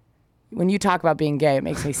like, when you talk about being gay, it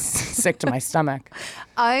makes me sick to my stomach.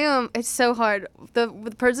 It's so hard. The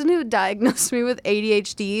person who diagnosed me with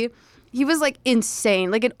ADHD, he was like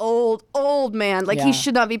insane, like an old man. Like he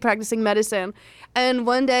should not be practicing medicine. And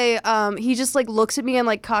one day, he just like looks at me and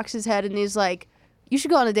like cocks his head and he's like, you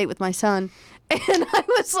should go on a date with my son. And I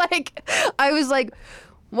was like,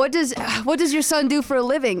 what does your son do for a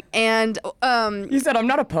living? And you said I'm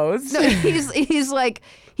not opposed. No, he's like,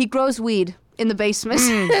 he grows weed in the basement.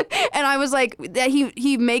 And I was like, that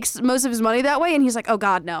he makes most of his money that way. And he's like, oh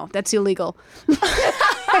God, no, that's illegal. And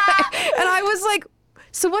I was like,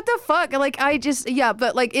 so what the fuck? Like,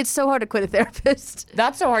 but like, it's so hard to quit a therapist.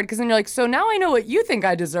 That's so hard because then you're like, so now I know what you think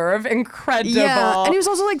I deserve. Incredible. Yeah, and he was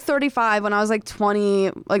also like 35 when I was like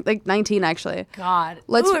 20, like 19 actually. God.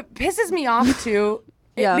 It pisses me off too.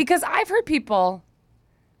 Because I've heard people,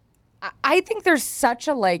 I think there's such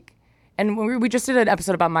a like, and when we just did an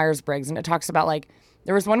episode about Myers-Briggs and it talks about like,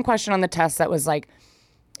 there was one question on the test that was like,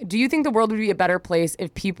 do you think the world would be a better place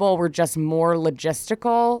if people were just more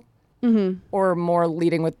logistical or more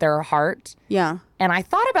leading with their heart. Yeah. And I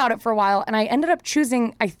thought about it for a while, and I ended up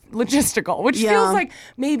choosing logistical, which feels like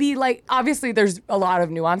maybe like obviously there's a lot of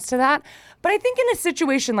nuance to that. But I think in a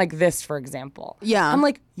situation like this, for example, I'm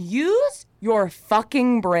like, use your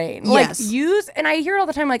fucking brain. Like and I hear it all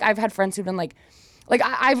the time. Like I've had friends who've been like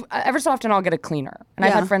I've ever so often I'll get a cleaner, and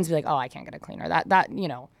I've had friends be like, oh, I can't get a cleaner.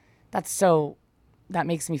 That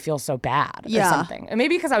makes me feel so bad or something. And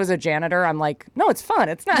maybe because I was a janitor, I'm like, no, it's fun.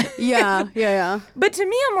 It's not. Yeah. But to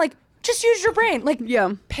me, I'm like, just use your brain. Like,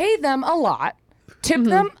 pay them a lot, tip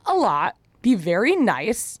them a lot, be very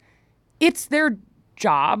nice. It's their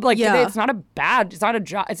job. Like, it's not a bad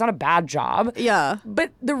job. Yeah.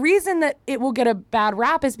 But the reason that it will get a bad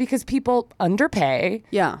rap is because people underpay.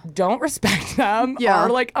 Yeah. Don't respect them. Are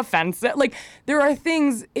like offensive. Like, there are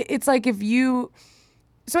things. It's like if you.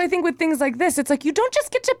 So I think with things like this, it's like you don't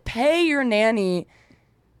just get to pay your nanny.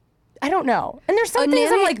 I don't know. And there's some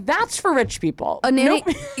things I'm like, that's for rich people. A nanny,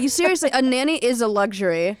 you seriously, a nanny is a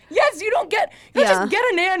luxury. Yes, you don't just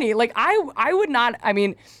get a nanny. Like I would not, I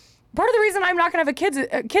mean, part of the reason I'm not going to have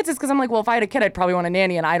kids is because I'm like, well, if I had a kid, I'd probably want a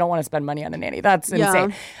nanny, and I don't want to spend money on a nanny. That's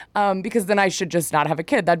insane. Because then I should just not have a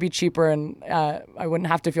kid. That'd be cheaper, and I wouldn't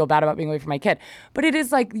have to feel bad about being away from my kid. But it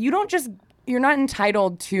is like, you're not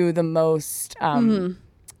entitled to the most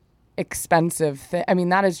expensive thing. I mean,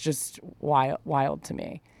 that is just wild to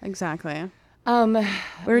me. Exactly.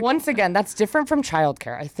 Once again, that's different from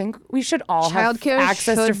childcare. I think we should all have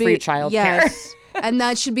access to free childcare. Yes. And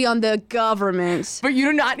that should be on the government. But you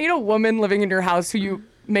do not need a woman living in your house who you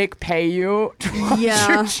make pay you to watch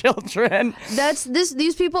your children.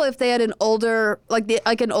 These people, if they had an older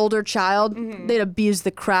an older child, they'd abuse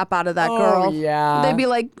the crap out of that girl. Yeah. They'd be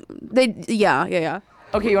like, yeah.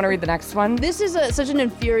 Okay, you want to read the next one? This is such an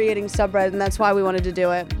infuriating subreddit, and that's why we wanted to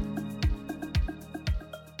do it.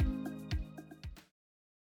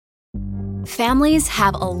 Families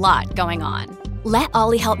have a lot going on. Let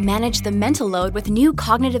Ollie help manage the mental load with new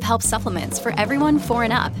cognitive help supplements for everyone 4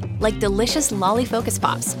 and up, like delicious Lolly Focus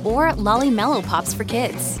Pops or Lolly Mellow Pops for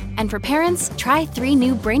kids. And for parents, try 3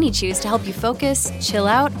 new Brainy Chews to help you focus, chill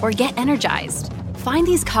out, or get energized. Find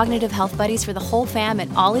these cognitive health buddies for the whole fam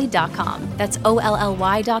at ollie.com. That's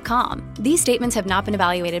OLLY.com. These statements have not been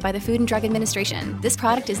evaluated by the Food and Drug Administration. This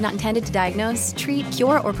product is not intended to diagnose, treat,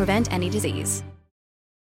 cure, or prevent any disease.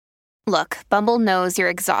 Look, Bumble knows you're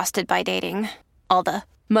exhausted by dating. All the,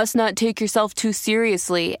 must not take yourself too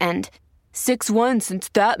seriously, and 6'1" since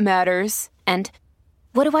that matters, and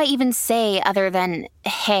what do I even say other than,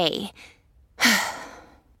 hey?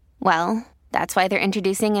 Well, that's why they're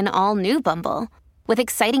introducing an all-new Bumble, with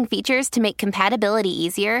exciting features to make compatibility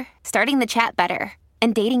easier, starting the chat better,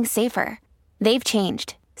 and dating safer. They've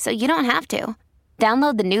changed, so you don't have to.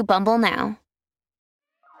 Download the new Bumble now.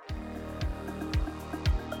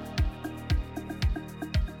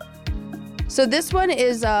 So this one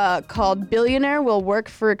is called Billionaire Will Work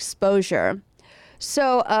for Exposure.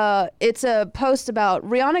 So it's a post about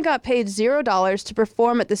Rihanna got paid $0 to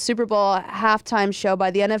perform at the Super Bowl halftime show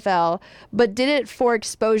by the NFL, but did it for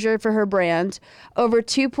exposure for her brand. Over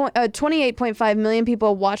 28.5 million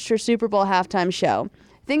people watched her Super Bowl halftime show.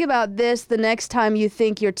 Think about this the next time you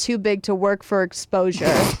think you're too big to work for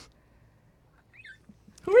exposure.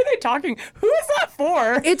 Who are they talking? Who is that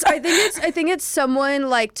for? I think it's someone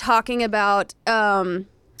like talking about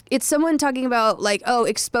it's someone talking about like, oh,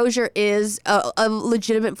 exposure is a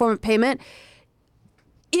legitimate form of payment.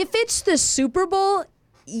 If it's the Super Bowl,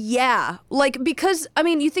 yeah. Like, because, I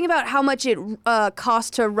mean, you think about how much it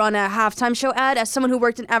costs to run a halftime show ad. As someone who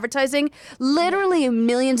worked in advertising, literally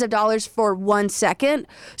millions of dollars for 1 second.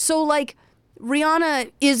 So, like,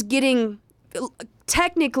 Rihanna is getting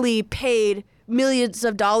technically paid millions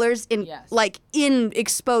of dollars in in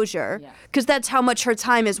exposure, because that's how much her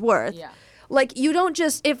time is worth. Like, you don't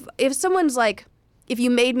just, if someone's like, if you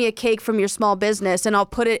made me a cake from your small business and I'll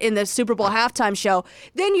put it in the Super Bowl halftime show,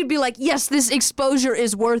 then you'd be like, yes, this exposure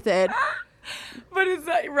is worth it. But is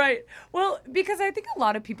that right? Well, because I think a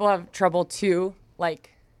lot of people have trouble too,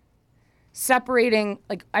 like separating,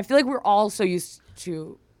 like, I feel like we're all so used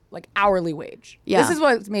to like hourly wage. This is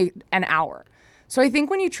what's made an hour. So I think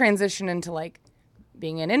when you transition into like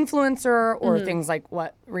being an influencer or things like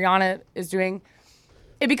what Rihanna is doing,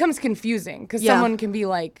 it becomes confusing because someone can be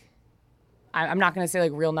like, I'm not going to say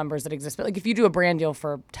like real numbers that exist, but like if you do a brand deal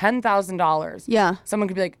for $10,000, someone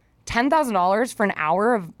could be like, $10,000 for an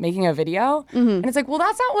hour of making a video? And it's like, well,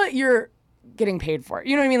 that's not what you're getting paid for.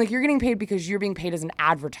 You know what I mean? Like, you're getting paid because you're being paid as an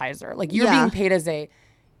advertiser. Like, you're being paid as it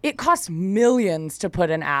costs millions to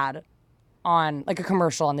put an ad on, like, a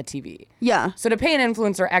commercial on the TV. So to pay an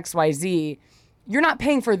influencer XYZ, you're not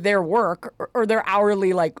paying for their work or their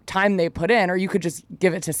hourly like time they put in, or you could just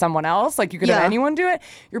give it to someone else. Like you could have anyone do it.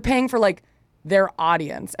 You're paying for like their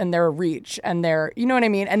audience and their reach and their, you know what I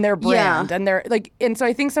mean? And their brand and their like, and so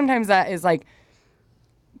I think sometimes that is like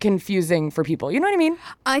confusing for people. You know what I mean?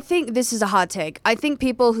 I think this is a hot take. I think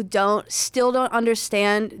people who still don't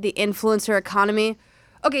understand the influencer economy.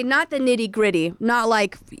 Okay, not the nitty gritty. Not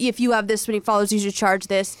like if you have this many followers, you should charge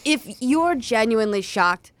this. If you're genuinely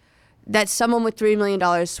shocked that someone with $3 million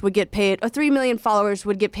would get paid, or 3 million followers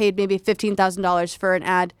would get paid maybe $15,000 for an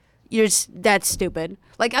ad, that's stupid.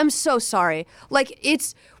 Like, I'm so sorry. Like,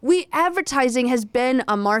 advertising has been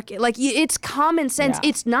a market. Like, it's common sense. Yeah.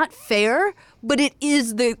 It's not fair, but it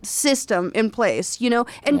is the system in place, you know?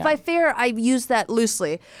 And by fair, I use that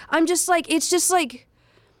loosely. I'm just like, it's just like,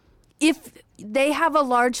 if they have a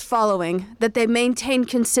large following that they maintain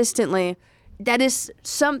consistently, that is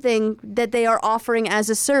something that they are offering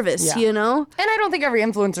as a service, you know? And I don't think every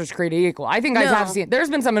influencer is created equal. I think I have seen,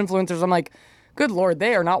 there's been some influencers I'm like, good Lord,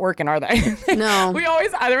 they are not working, are they? No.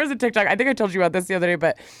 There was a TikTok, I think I told you about this the other day,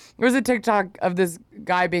 but there was a TikTok of this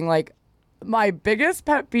guy being like, my biggest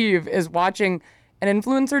pet peeve is watching an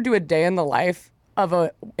influencer do a day in the life of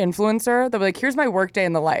a influencer. They'll be like, here's my work day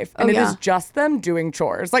in the life. And it is just them doing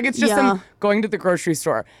chores. Like, it's just them going to the grocery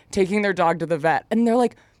store, taking their dog to the vet. And they're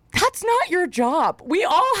like, that's not your job. We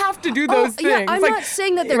all have to do those things. Yeah, I'm not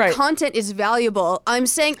saying that their content is valuable. I'm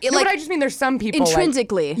saying but I just mean there's some people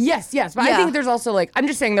intrinsically. Like, yes. But I think there's also like, I'm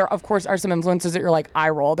just saying there of course are some influencers that you're like eye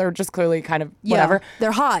roll. They're just clearly kind of whatever.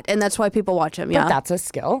 They're hot and that's why people watch them. But that's a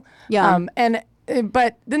skill. Yeah.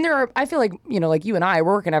 But then there are, I feel like, you know, like you and I,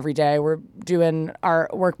 we're working every day. We're doing our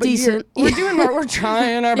work. But decent. We're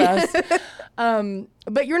trying our best.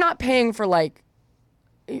 But you're not paying for like,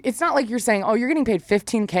 it's not like you're saying, oh, you're getting paid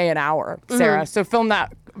 $15K an hour, Sarah. So film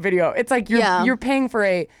that video. It's like you're paying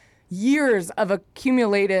for years of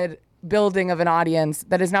accumulated building of an audience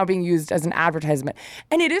that is now being used as an advertisement.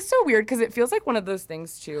 And it is so weird because it feels like one of those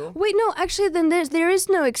things too. Wait, no, actually then there is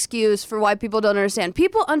no excuse for why people don't understand.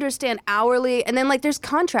 People understand hourly, and then like there's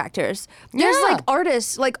contractors. There's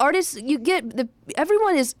like artists you get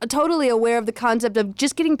everyone is totally aware of the concept of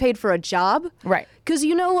just getting paid for a job. Right. Because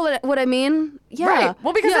you know what I mean? Yeah. Right.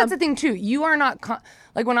 Well, because that's the thing too. You are not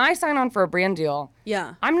like when I sign on for a brand deal,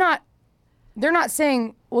 they're not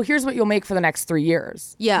saying, well, here's what you'll make for the next 3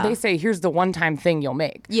 years. Yeah. They say, here's the one-time thing you'll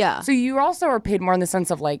make. Yeah. So you also are paid more in the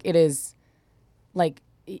sense of like, it is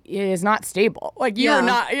not stable. Like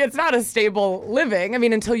it's not a stable living. I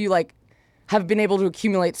mean, until you like have been able to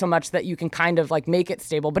accumulate so much that you can kind of like make it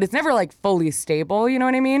stable, but it's never like fully stable. You know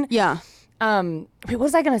what I mean? Yeah. Wait, what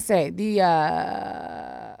was I going to say?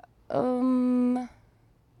 Oh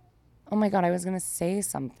my God, I was going to say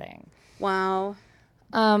something. Wow.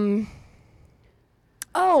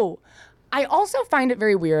 Oh, I also find it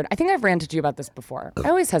very weird. I think I've ranted to you about this before. I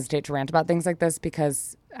always hesitate to rant about things like this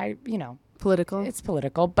because political. It's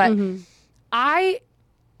political. But I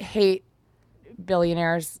hate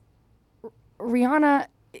billionaires. Rihanna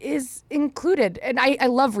is included. And I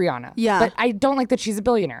love Rihanna. Yeah. But I don't like that she's a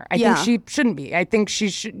billionaire. I think she shouldn't be. I think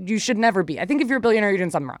you should never be. I think if you're a billionaire, you're doing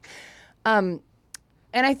something wrong.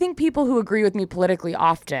 And I think people who agree with me politically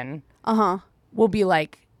often will be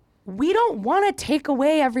like, we don't want to take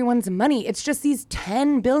away everyone's money. It's just these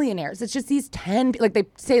 10 billionaires. It's just these 10, like they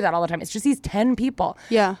say that all the time. It's just these 10 people.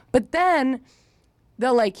 Yeah. But then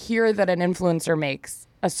they'll like hear that an influencer makes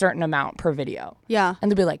a certain amount per video. Yeah.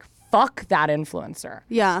 And they'll be like, fuck that influencer.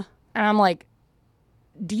 Yeah. And I'm like,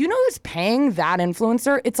 do you know who's paying that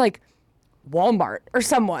influencer? It's like Walmart or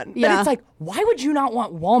someone. Yeah. But it's like, why would you not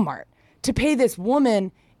want Walmart to pay this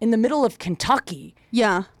woman in the middle of Kentucky?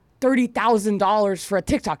 Yeah. $30,000 for a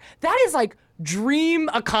TikTok. That is like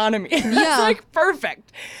dream economy. That's like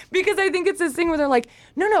perfect. Because I think it's this thing where they're like,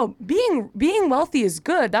 no, being wealthy is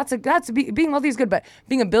good. Being wealthy is good, but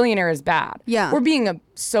being a billionaire is bad. Yeah. Or being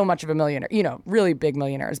so much of a millionaire, really big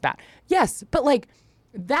millionaire is bad. Yes, but like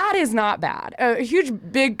that is not bad. A huge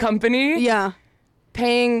big company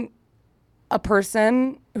paying a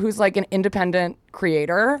person who's like an independent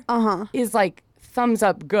creator is like thumbs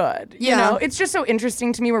up good. You know, it's just so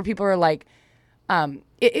interesting to me where people are like, I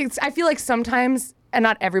feel like sometimes, and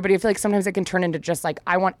not everybody, I feel like sometimes it can turn into just like,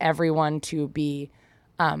 I want everyone to be,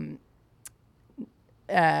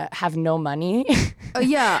 have no money.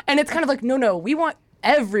 And it's kind of like, no, we want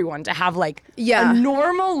everyone to have like a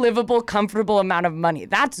normal, livable, comfortable amount of money.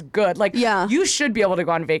 That's good. Like, you should be able to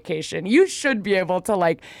go on vacation. You should be able to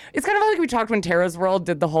like, it's kind of like we talked when Tara's World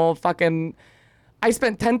did the whole fucking, I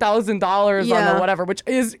spent $10,000 on the whatever, which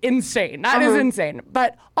is insane. That is insane.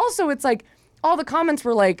 But also it's like all the comments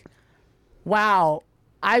were like, wow,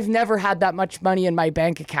 I've never had that much money in my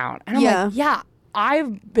bank account. And I'm like, yeah,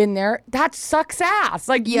 I've been there. That sucks ass.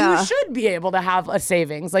 Like, you should be able to have a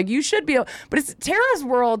savings. Like, you should be able, but it's Tara's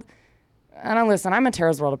world. And I'm a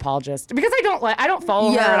Tara's World apologist because I don't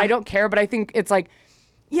follow her and I don't care, but I think it's like,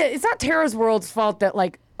 it's not Tara's World's fault that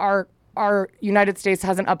like our United States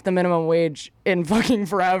hasn't upped the minimum wage in fucking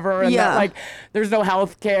forever and that like there's no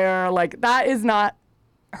health care. Like, that is not,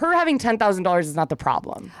 her having $10,000 is not the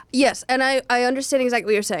problem. Yes, and I understand exactly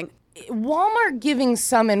what you're saying. Walmart giving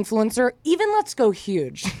some influencer, even let's go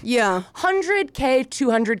huge. Yeah. 100K,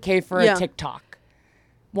 200K for a TikTok.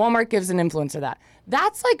 Walmart gives an influencer that.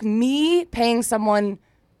 That's like me paying someone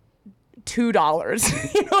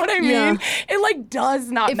 $2. You know what I mean? Yeah. It like does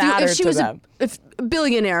not matter to them. If she was a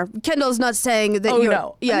billionaire, Kendall's not saying that. Oh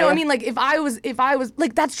no, no. I mean, like if I was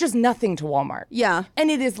like, that's just nothing to Walmart. Yeah, and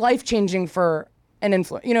it is life changing for an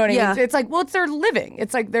influencer. You know what I mean? It's like, well, it's their living.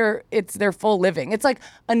 It's like it's their full living. It's like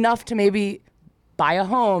enough to maybe buy a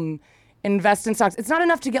home, invest in stocks. It's not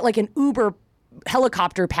enough to get like an Uber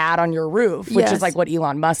helicopter pad on your roof, which is like what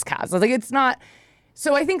Elon Musk has. Like, it's not.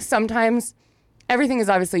 So I think sometimes everything is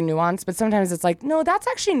obviously nuanced, but sometimes it's like, no, that's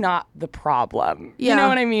actually not the problem. You know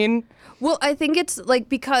what I mean? Well, I think it's like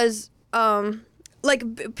because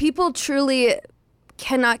people truly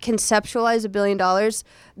cannot conceptualize $1 billion.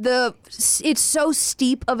 It's so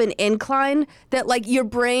steep of an incline that like your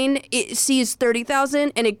brain sees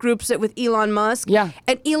 30,000 and it groups it with Elon Musk. Yeah.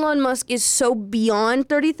 And Elon Musk is so beyond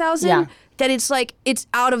 30,000 that it's like it's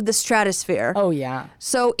out of the stratosphere. Oh yeah.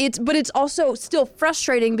 So it's also still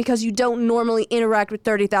frustrating because you don't normally interact with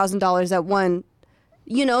 $30,000 at one.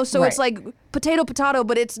 You know, so it's like potato,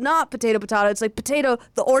 but it's not potato. It's like potato,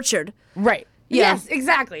 the orchard. Right. Yeah. Yes,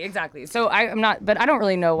 exactly. So I'm not, but I don't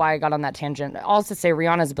really know why I got on that tangent. Also say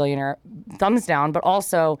Rihanna's a billionaire, thumbs down, but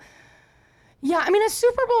also, I mean, a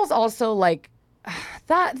Super Bowl is also like,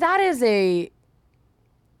 that is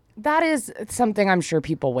something I'm sure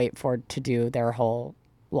people wait for to do their whole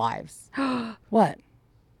lives. What?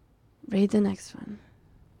 Read the next one.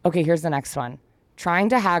 Okay, here's the next one. Trying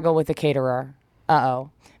to haggle with a caterer.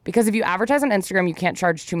 Uh-oh. Because if you advertise on Instagram, you can't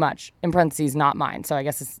charge too much. In parentheses, not mine. So I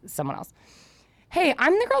guess it's someone else. Hey,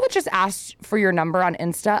 I'm the girl that just asked for your number on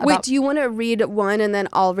Insta. Wait, do you want to read one and then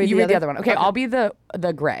I'll read the other? You read the other one. Okay, I'll be the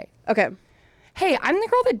gray. Okay. Hey, I'm the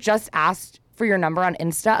girl that just asked for your number on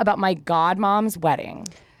Insta about my godmom's wedding.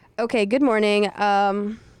 Okay, good morning.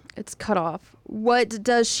 It's cut off. What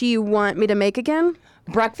does she want me to make again?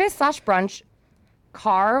 Breakfast/brunch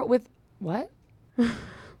car with what? I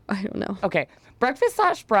don't know. Okay.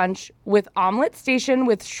 Breakfast/brunch with omelet station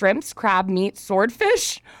with shrimps, crab meat,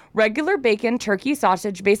 swordfish, regular bacon, turkey,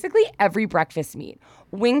 sausage, basically every breakfast meat.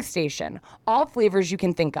 Wing station, all flavors you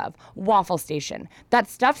can think of. Waffle station, that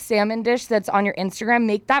stuffed salmon dish that's on your Instagram,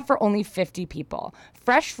 make that for only 50 people.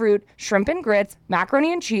 Fresh fruit, shrimp and grits,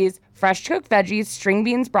 macaroni and cheese, fresh cooked veggies, string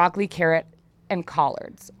beans, broccoli, carrot, and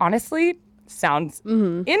collards. Honestly, sounds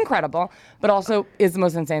incredible, but also is the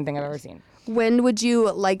most insane thing I've ever seen. When would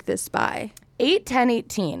you like this by?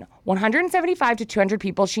 8/10/18, 175 to 200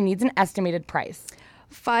 people. She needs an estimated price.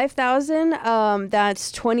 $5,000.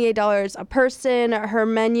 That's $28 a person. Her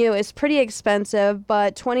menu is pretty expensive,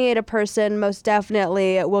 but $28 a person most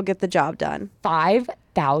definitely will get the job done.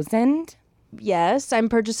 $5,000? Yes, I'm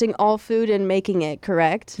purchasing all food and making it,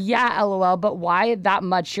 correct? Yeah, LOL, but why that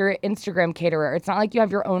much? You're an Instagram caterer. It's not like you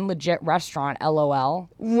have your own legit restaurant, LOL.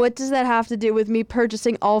 What does that have to do with me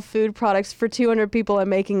purchasing all food products for 200 people and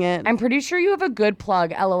making it? I'm pretty sure you have a good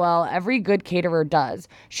plug, LOL. Every good caterer does.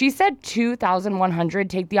 She said 2,100.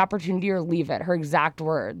 Take the opportunity or leave it. Her exact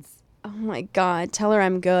words. Oh my God, tell her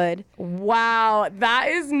I'm good. Wow, that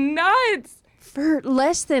is nuts. For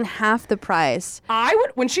less than half the price.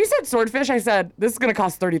 When she said swordfish, I said, this is going to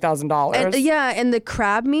cost $30,000. And the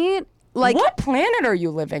crab meat, like. What planet are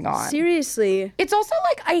you living on? Seriously. It's also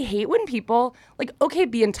like, I hate when people, like, okay,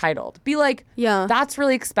 be entitled. Be like, that's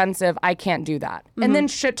really expensive. I can't do that. Mm-hmm. And then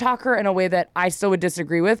shit talk her in a way that I still would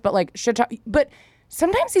disagree with, but like, shit talk. But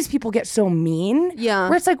sometimes these people get so mean. Yeah.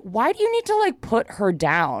 Where it's like, why do you need to like put her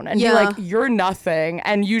down and be like, you're nothing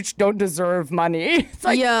and you don't deserve money? It's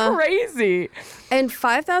like crazy. And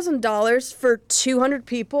 $5,000 for 200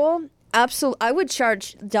 people? Absolutely. I would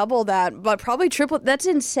charge double that, but probably triple. That's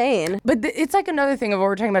insane. But it's like another thing of what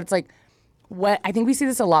we're talking about. It's like, I think we see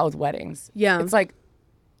this a lot with weddings. Yeah. It's like,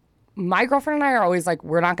 my girlfriend and I are always like,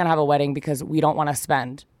 we're not going to have a wedding because we don't want to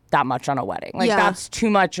spend that much on a wedding. Like that's too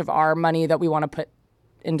much of our money that we want to put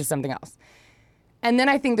into something else. And then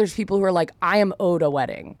I think there's people who are like, I am owed a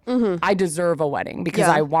wedding. Mm-hmm. I deserve a wedding because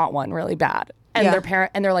I want one really bad. And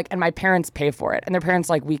they're like, and my parents pay for it. And their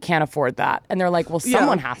parents like, we can't afford that. And they're like, well,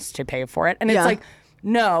 someone has to pay for it. And it's like,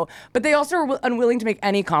 No, but they also are unwilling to make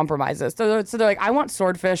any compromises. So they're like, I want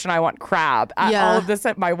swordfish and I want crab at all of this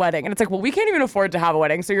at my wedding. And it's like, well, we can't even afford to have a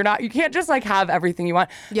wedding. So you can't just like have everything you want.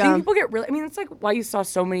 Yeah. I think people get really, I mean, it's like why you saw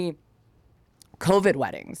so many COVID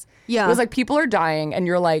weddings. Yeah. It was like people are dying and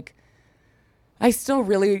you're like, I still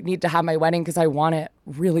really need to have my wedding because I want it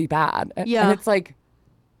really bad. Yeah. And it's like,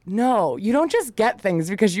 no, you don't just get things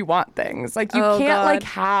because you want things. Like you can't like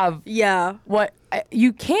have what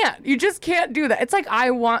you can't. You just can't do that. It's like I'd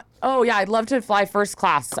love to fly first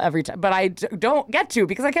class every time, but I don't get to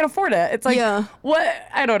because I can't afford it. It's like what?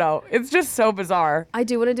 I don't know. It's just so bizarre. I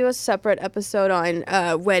do want to do a separate episode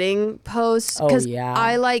on wedding posts because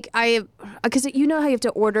because you know how you have to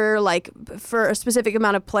order like for a specific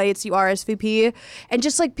amount of plates, you RSVP, and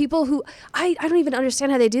just like people who I don't even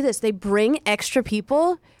understand how they do this. They bring extra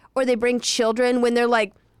people or they bring children when they're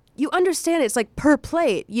like, you understand it's like per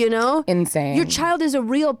plate, you know? Insane. Your child is a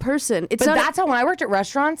real person. But that's how when I worked at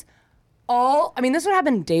restaurants, this would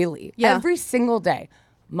happen daily. Yeah. Every single day.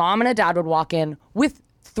 Mom and a dad would walk in with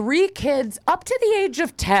 3 kids up to the age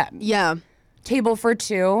of 10. Yeah. Table for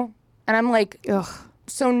 2. And I'm like, ugh.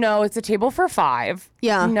 So no, it's a table for 5.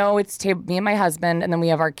 Yeah. No, it's me and my husband, and then we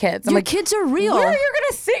have our kids. I'm your like, kids are real. Where are you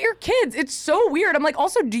gonna sit your kids? It's so weird. I'm like,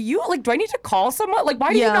 also, do I need to call someone? Like,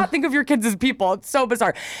 why do you not think of your kids as people? It's so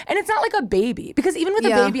bizarre. And it's not like a baby. Because even with a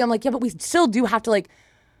baby, I'm like, yeah, but we still do have to like,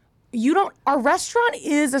 our restaurant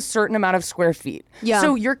is a certain amount of square feet. Yeah.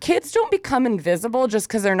 So your kids don't become invisible just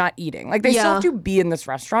because they're not eating. Like they still have to be in this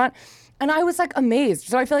restaurant. And I was like amazed.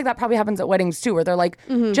 So I feel like that probably happens at weddings too, where they're like,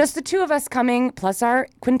 just the 2 of us coming plus our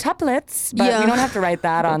quintuplets. But we don't have to write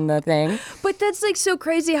that on the thing. But that's like so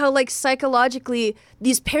crazy how like psychologically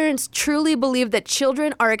these parents truly believe that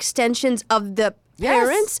children are extensions of the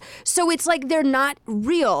parents. So it's like they're not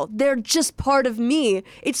real. They're just part of me.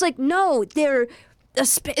 It's like, no, they're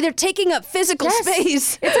taking up physical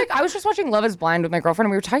space. It's like I was just watching Love is Blind with my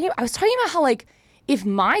girlfriend and I was talking about how like if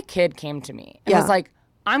my kid came to me and was like,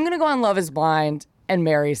 I'm going to go on Love is Blind and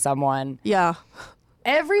marry someone. Yeah.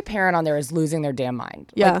 Every parent on there is losing their damn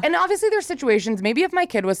mind. Yeah. Like, and obviously there's situations, maybe if my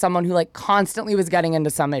kid was someone who like constantly was getting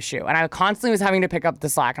into some issue and I constantly was having to pick up the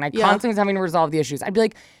slack and I constantly was having to resolve the issues, I'd be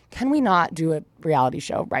like, can we not do a reality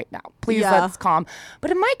show right now? Please, let's calm.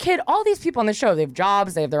 But if my kid, all these people on the show, they have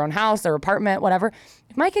jobs, they have their own house, their apartment, whatever.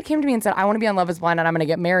 If my kid came to me and said, I want to be on Love is Blind and I'm going to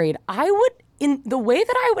get married, I would, in the way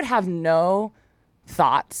that I would have no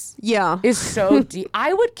thoughts is so deep.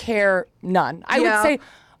 I would care none. I would say,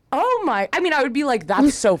 I would be like,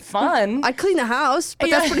 that's so fun. I'd clean the house, but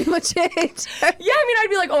that's pretty much it. I'd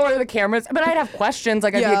be like, oh, are the cameras? But I'd have questions.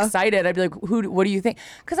 Like, I'd be excited. I'd be like, what do you think?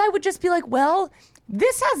 Because I would just be like, well,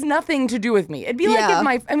 this has nothing to do with me. It'd be like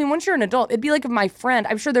if once you're an adult, it'd be like if my friend,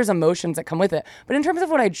 I'm sure there's emotions that come with it. But in terms of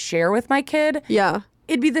what I'd share with my kid,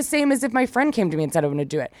 it'd be the same as if my friend came to me and said I want to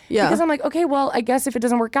do it. Yeah. Because I'm like, okay, well, I guess if it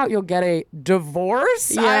doesn't work out, you'll get a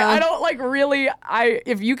divorce. Yeah. I don't like really,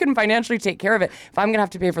 if you can financially take care of it, if I'm going to have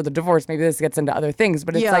to pay for the divorce, maybe this gets into other things.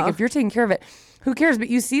 But it's like, if you're taking care of it, who cares? But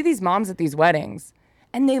you see these moms at these weddings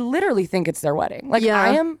and they literally think it's their wedding. Like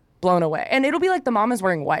I am blown away. And it'll be like the mom is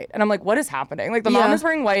wearing white. And I'm like, what is happening? Like the mom is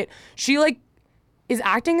wearing white. She like is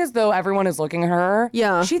acting as though everyone is looking at her.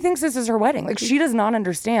 Yeah. She thinks this is her wedding. Like, she does not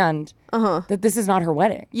understand that this is not her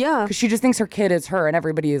wedding. Yeah. Because she just thinks her kid is her, and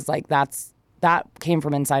everybody is like, that came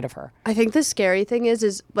from inside of her. I think the scary thing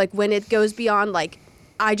is like when it goes beyond like,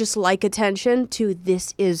 I just like attention to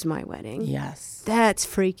this is my wedding. Yes. That's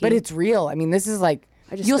freaky. But it's real. I mean, this is like,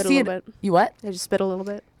 I just spit a little bit. You what? I just spit a little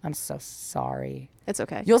bit. I'm so sorry. It's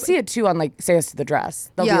okay. You'll see it too on like, Say Yes to the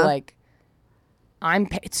Dress. They'll be like,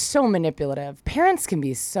 it's so manipulative. Parents can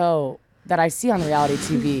be so, that I see on reality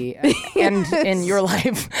TV and in your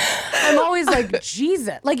life. I'm always like,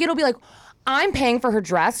 Jesus. Like, it'll be like, I'm paying for her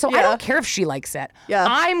dress, so I don't care if she likes it. Yeah.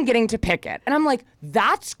 I'm getting to pick it. And I'm like,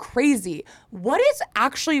 that's crazy. What is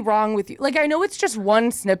actually wrong with you? Like, I know it's just one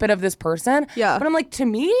snippet of this person. Yeah. But I'm like, to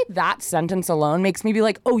me, that sentence alone makes me be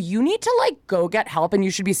like, oh, you need to like go get help and you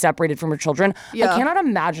should be separated from your children. Yeah. I cannot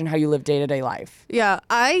imagine how you live day-to-day life. Yeah.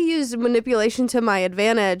 I use manipulation to my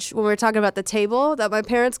advantage when we were talking about the table that my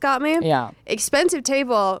parents got me. Yeah. Expensive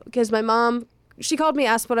table because my mom... She called me,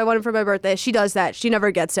 asked what I wanted for my birthday. She does that. She never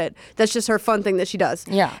gets it. That's just her fun thing that she does.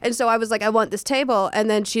 Yeah. And so I was like, I want this table. And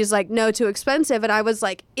then she's like, no, too expensive. And I was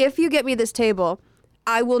like, if you get me this table,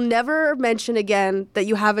 I will never mention again that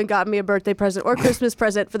you haven't gotten me a birthday present or Christmas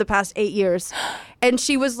present for the past 8 years. And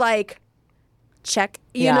she was like, check.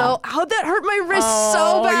 You know, how'd that hurt my wrist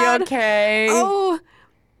so bad? Are you okay? Oh.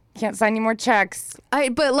 Can't sign any more checks.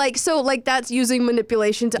 But like, so like that's using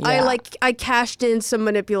manipulation to, I cashed in some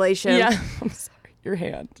manipulation. Yeah. I'm sorry. Your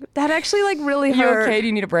hand. That actually like really hurt. You okay? Do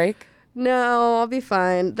you need a break? No, I'll be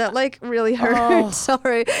fine. That like really hurt.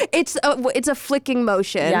 Sorry. It's a flicking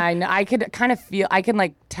motion. Yeah, I know. I could kind of feel. I can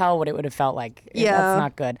like tell what it would have felt like. Yeah, that's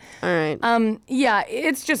not good. All right. Yeah,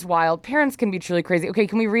 it's just wild. Parents can be truly crazy. Okay,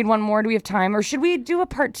 can we read one more? Do we have time, or should we do a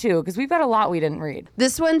part 2? Because we've got a lot we didn't read.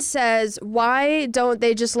 This one says, "Why don't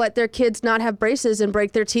they just let their kids not have braces and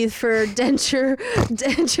break their teeth for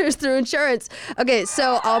dentures through insurance?" Okay,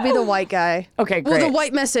 so I'll be the white guy. Okay, great. Well, the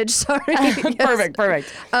white message. Sorry. Perfect.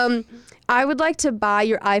 I would like to buy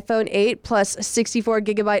your iPhone 8 plus 64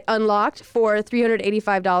 gigabyte unlocked for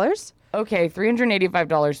 $385. Okay,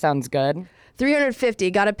 $385 sounds good.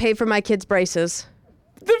 $350. Got to pay for my kids' braces.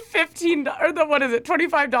 The $15 or the what is it?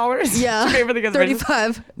 $25? Yeah. To pay for the kids' braces?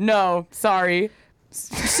 $35. No, sorry.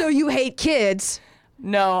 So you hate kids?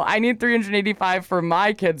 No, I need $385 for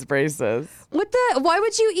my kids' braces. What the? Why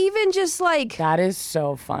would you even just like? That is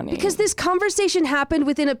so funny. Because this conversation happened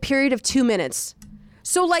within a period of 2 minutes.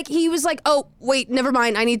 So, like, he was like, oh, wait, never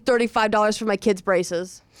mind. I need $35 for my kids'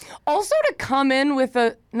 braces. Also, to come in with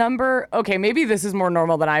a number, okay, maybe this is more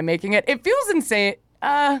normal than I'm making it. It feels insane.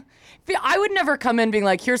 I would never come in being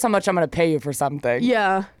like, here's how much I'm going to pay you for something.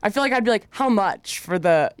 Yeah. I feel like I'd be like, how much for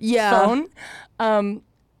the phone?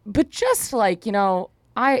 But just like,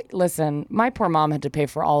 listen, my poor mom had to pay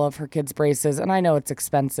for all of her kids' braces, and I know it's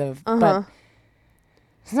expensive, but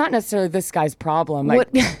it's not necessarily this guy's problem. Like,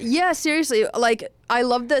 yeah, seriously. Like, I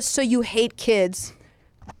love this. So you hate kids.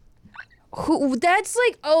 That's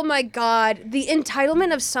like, oh my God. The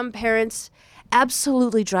entitlement of some parents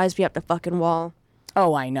absolutely drives me up the fucking wall.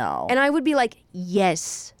 Oh, I know. And I would be like,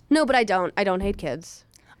 yes. No, but I don't. I don't hate kids.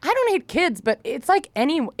 I don't hate kids, but it's like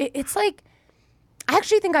it's like, I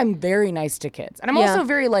actually think I'm very nice to kids. And I'm also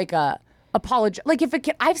very like like if a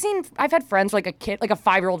kid, I've had friends like a kid, like a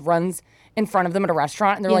 5-year-old runs in front of them at a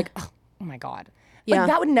restaurant and they're like, oh my God. Like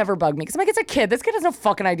that would never bug me. Cause I'm like, it's a kid. This kid has no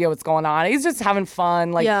fucking idea what's going on. He's just having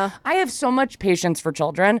fun. Like I have so much patience for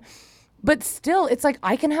children, but still it's like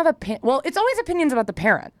I can have it's always opinions about the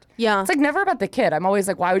parent. Yeah. It's like never about the kid. I'm always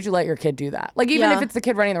like, why would you let your kid do that? Like even if it's the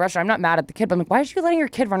kid running the restaurant, I'm not mad at the kid, but I'm like, why are you letting your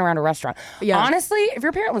kid run around a restaurant? Yeah. Honestly, if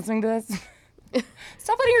you're a parent listening to this,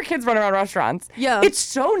 stop letting your kids run around restaurants. Yeah. It's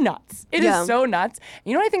so nuts. It is so nuts.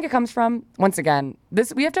 You know what I think it comes from? Once again,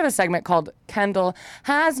 we have to have a segment called Kendall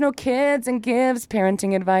Has No Kids and Gives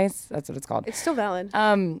Parenting Advice. That's what it's called. It's still valid.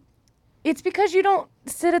 It's because you don't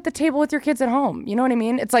sit at the table with your kids at home. You know what I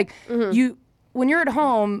mean? It's like when you're at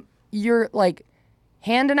home, you're like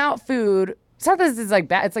handing out food. It's not that this is like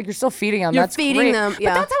bad. It's like you're still feeding them. That's feeding great. them.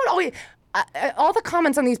 Yeah. But that's how it always. All the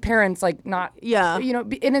comments on these parents, like not,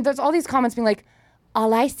 and there's all these comments being like,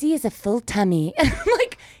 all I see is a full tummy. And I'm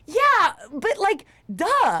like, yeah, but like,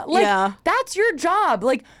 duh. Like, that's your job.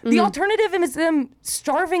 Like, the alternative is them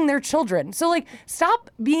starving their children. So like, stop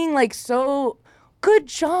being like so good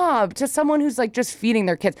job to someone who's like just feeding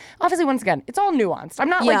their kids. Obviously, once again, it's all nuanced. I'm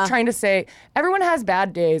not like trying to say everyone has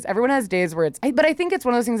bad days. Everyone has days where but I think it's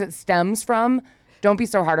one of those things that stems from don't be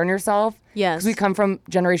so hard on yourself. Yes. Because we come from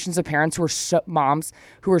generations of parents moms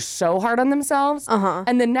who are so hard on themselves.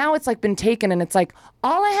 And then now it's like been taken and it's like,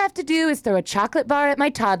 all I have to do is throw a chocolate bar at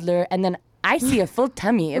my toddler and then I see a full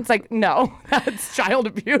tummy. It's like, no, that's child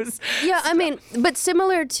abuse. Yeah, I mean, but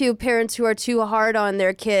similar to parents who are too hard on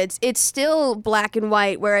their kids, it's still black and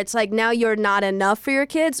white where it's like now you're not enough for your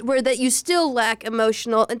kids, where that you still lack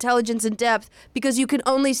emotional intelligence and depth because you can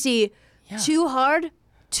only see too hard,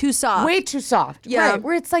 too soft. Way too soft. Yeah. Right.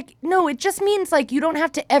 Where it's like, no, it just means like you don't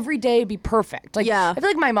have to every day be perfect. Like, I feel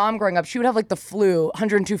like my mom growing up, she would have like the flu,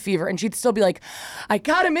 102 fever, and she'd still be like, I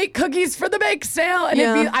gotta make cookies for the bake sale. And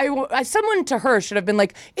it'd be, someone to her should have been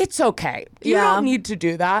like, it's okay. You don't need to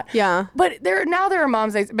do that. Yeah. But there are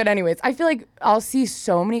moms, but anyways, I feel like I'll see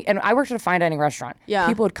so many, and I worked at a fine dining restaurant. Yeah.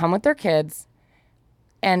 People would come with their kids.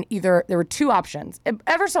 And either there were two options.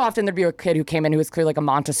 Ever so often there'd be a kid who came in who was clearly like a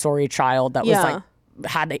Montessori child that was like,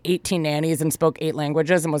 had 18 nannies and spoke 8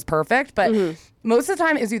 languages and was perfect. But most of the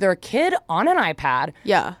time it was either a kid on an iPad,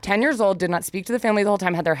 10 years old, did not speak to the family the whole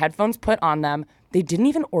time, had their headphones put on them. They didn't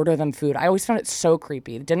even order them food. I always found it so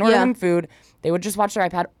creepy. They didn't order them food. They would just watch their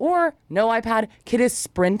iPad or no iPad. Kid is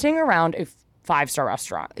sprinting around a 5-star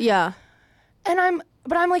restaurant. Yeah. And I'm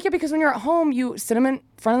like, because when you're at home, you sit them in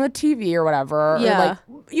front of the TV or whatever. Yeah.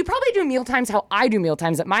 Or like, you probably do mealtimes how I do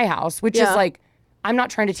mealtimes at my house, which is like, I'm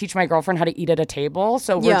not trying to teach my girlfriend how to eat at a table.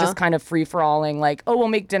 So we're just kind of free-for-alling, like, oh, we'll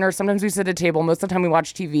make dinner. Sometimes we sit at a table. Most of the time we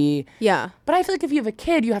watch TV. Yeah. But I feel like if you have a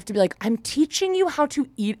kid, you have to be like, I'm teaching you how to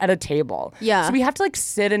eat at a table. Yeah. So we have to like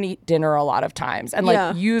sit and eat dinner a lot of times and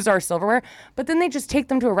like use our silverware. But then they just take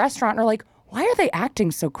them to a restaurant and are like, why are they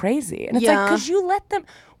acting so crazy? And it's like, because you let them,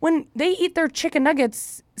 when they eat their chicken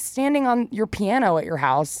nuggets standing on your piano at your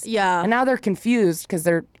house. Yeah. And now they're confused because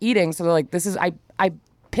they're eating. So they're like, I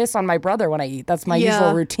piss on my brother when I eat. That's my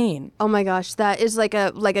usual routine. Oh my gosh, that is like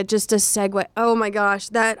a just a segue. Oh my gosh,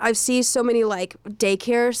 that I've seen so many like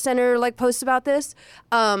daycare center like posts about this,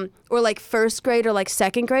 or like first grade or like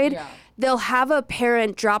second grade. Yeah. They'll have a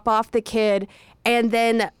parent drop off the kid, and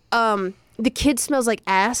then the kid smells like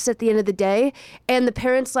ass at the end of the day, and the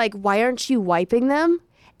parent's like, "Why aren't you wiping them?"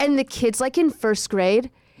 And the kid's like in first grade.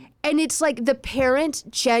 And it's like the parent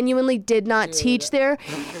genuinely did not teach there.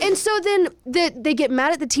 And so then they get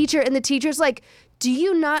mad at the teacher, and the teacher's like, do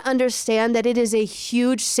you not understand that it is a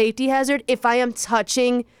huge safety hazard if I am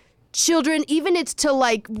touching children, even it's to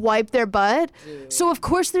like wipe their butt? So of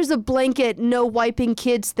course there's a blanket no wiping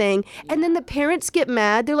kids thing. And then the parents get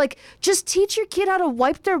mad. They're like, just teach your kid how to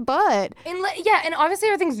wipe their butt. And obviously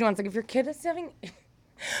everything's nuanced. Like if your kid is having...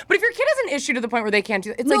 But if your kid has an issue to the point where they can't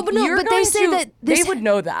do it, it's they would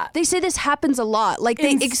know that. They say this happens a lot. Like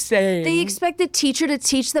they expect the teacher to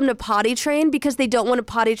teach them to potty train because they don't want to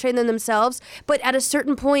potty train them themselves. But at a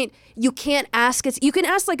certain point, you can't ask it. You can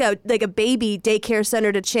ask like a baby daycare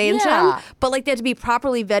center to change them, but like they have to be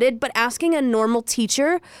properly vetted. But asking a normal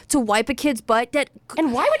teacher to wipe a kid's butt,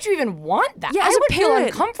 and why would you even want that? Yeah, I would feel parent.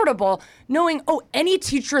 Uncomfortable knowing, any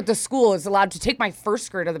teacher at the school is allowed to take my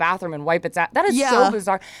first grade to the bathroom and wipe its ass. That is so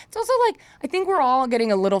bizarre. It's also like, I think we're all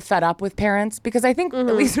getting a little fed up with parents because I think,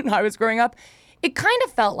 at least when I was growing up, it kind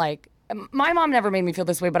of felt like, my mom never made me feel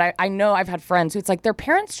this way, but I know I've had friends who it's like their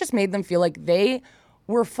parents just made them feel like they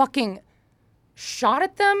were fucking shot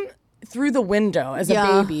at them through the window as a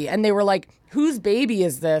baby. And they were like, whose baby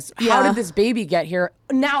is this? How did this baby get here?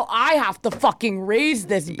 Now I have to fucking raise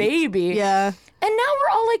this baby. Yeah. And now we're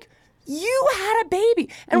all like, you had a baby.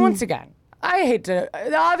 And once again, I hate to,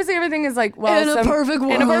 obviously everything is like, well, in a perfect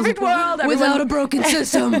world, without a broken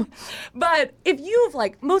system. But if you've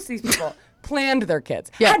like, most of these people planned their kids.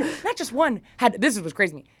 Yeah. Had not just one, this is what's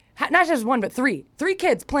crazy to me. Not just one, but three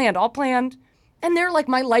kids all planned. And they're like,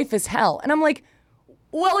 my life is hell. And I'm like,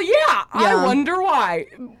 well, I wonder why.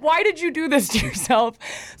 Why did you do this to yourself?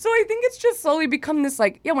 So I think it's just slowly become this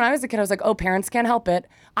like, when I was a kid, I was like, oh, parents can't help it.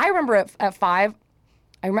 I remember at 5,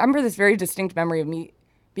 I remember this very distinct memory of me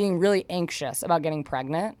being really anxious about getting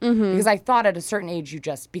pregnant because I thought at a certain age you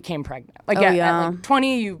just became pregnant. Like at like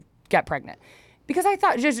 20, you get pregnant. Because I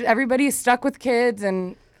thought just everybody's stuck with kids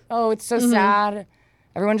and, it's so sad.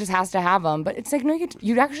 Everyone just has to have them. But it's like, no,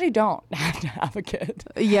 you actually don't have to have a kid.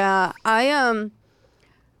 Yeah,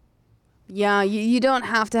 you don't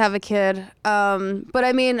have to have a kid. But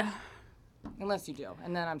I mean... Unless you do,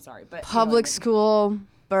 and then I'm sorry. But public school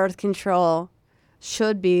birth control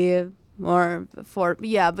should be more for...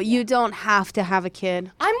 but you don't have to have a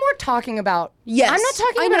kid. I'm more talking about... Yes. I'm not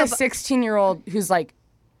talking about a 16-year-old who's like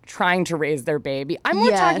trying to raise their baby. I'm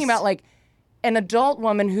more talking about like an adult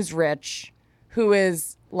woman who's rich, who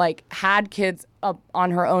is like had kids up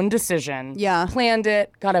on her own decision, planned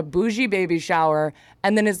it, got a bougie baby shower,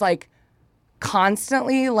 and then is like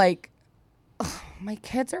constantly like, my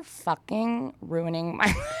kids are fucking ruining my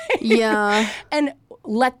life. Yeah. And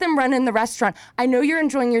let them run in the restaurant. I know you're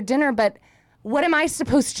enjoying your dinner, but what am I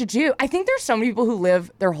supposed to do? I think there's so many people who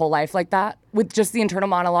live their whole life like that with just the internal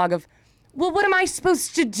monologue of, well, what am I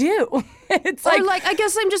supposed to do? It's or like, I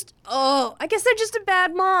guess they're just a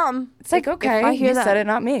bad mom. It's like, okay, I hear you that. said it,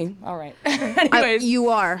 not me. All right. Anyways. You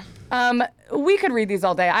are. We could read these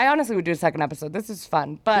all day. I honestly would do a second episode. This is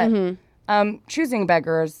fun. But Choosing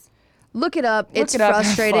Beggars. Look it up. It's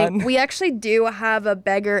frustrating. We actually do have a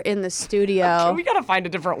beggar in the studio. Okay, we gotta find a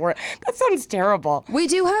different word. That sounds terrible. We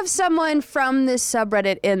do have someone from this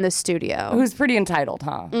subreddit in the studio. Who's pretty entitled,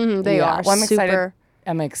 huh? They are. Well,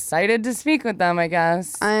 I'm excited to speak with them, I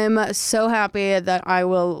guess. I'm so happy that I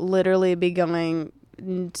will literally be going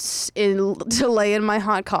to lay in my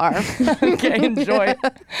hot car. Okay, enjoy.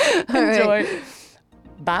 Enjoy. Right.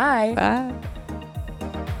 Bye. Bye.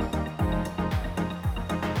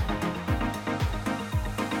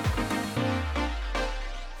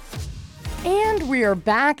 And we are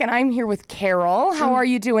back, and I'm here with Carol. How are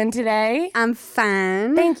you doing today? I'm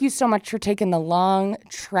fine. Thank you so much for taking the long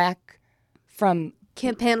trek from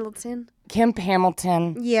Camp Hamilton.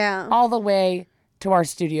 Yeah. All the way to our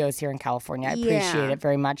studios here in California. I appreciate it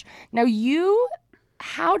very much. Now,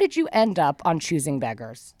 how did you end up on Choosing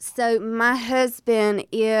Beggars? So my husband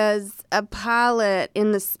is a pilot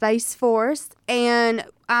in the Space Force, and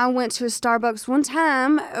I went to a Starbucks one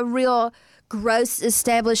time, a real gross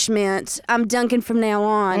establishment. I'm Dunkin' from now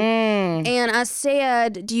on. And I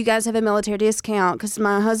said, do you guys have a military discount? Because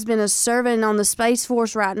my husband is serving on the Space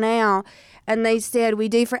Force right now. And they said, we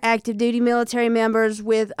do for active duty military members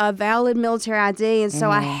with a valid military ID. And so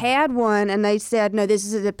I had one, and they said, no, this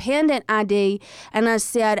is a dependent ID. And I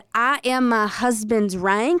said, I am my husband's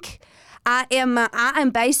rank. I am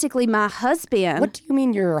basically my husband. What do you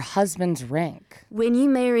mean your husband's rank? When you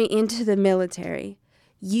marry into the military,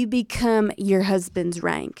 you become your husband's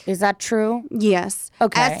rank. Is that true? Yes.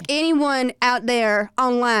 Okay. Ask anyone out there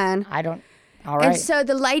online. I don't. All right. And so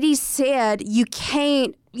the lady said, you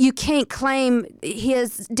can't claim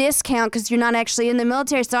his discount because you're not actually in the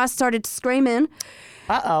military. So I started screaming.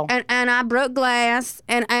 Uh-oh. And I broke glass,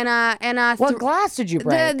 and I What glass did you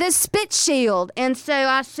break? The spit shield. And so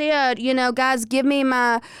I said, guys, give me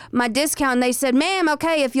my discount. And they said, ma'am,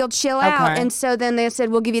 okay, if you'll chill out. And so then they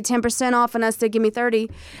said, we'll give you 10% off. And I said, give me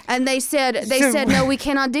 30. And they said, no, we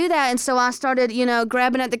cannot do that. And so I started,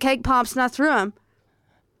 grabbing at the cake pops, and I threw them.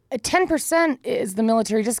 10% is the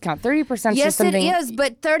military discount. 30% is yes, just something. Yes, it is,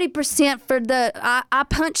 but 30% for I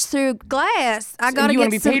punched through glass. I got to you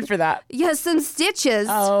get want to be paid for that? Yeah, some stitches.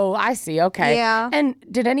 Oh, I see. Okay. Yeah. And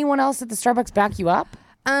did anyone else at the Starbucks back you up?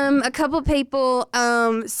 A couple people,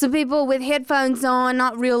 some people with headphones on,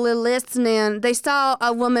 not really listening. They saw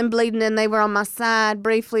a woman bleeding, and they were on my side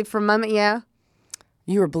briefly for a moment. Yeah.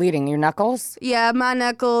 You were bleeding. Your knuckles? Yeah, my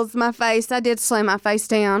knuckles, my face. I did slam my face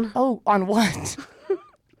down. Oh, on what?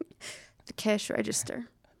 The cash register.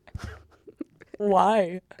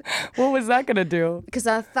 Why? What was that going to do? Because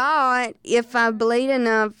I thought if I bleed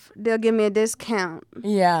enough, they'll give me a discount.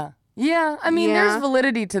 Yeah. Yeah. I mean, there's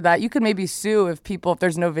validity to that. You could maybe sue if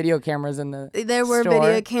there's no video cameras in the There were store.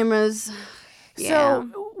 video cameras. So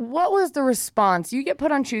what was the response? You get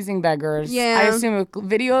put on Choosing Beggars. Yeah. I assume a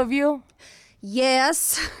video of you?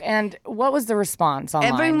 Yes. And what was the response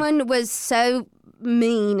online? Everyone was so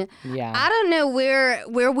mean. Yeah. I don't know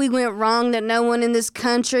where we went wrong that no one in this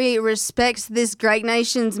country respects this great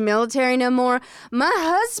nation's military no more. My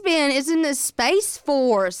husband is in the Space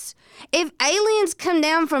Force. If aliens come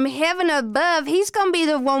down from heaven above, he's going to be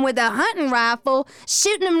the one with a hunting rifle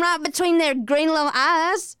shooting them right between their green little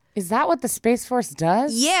eyes. Is that what the Space Force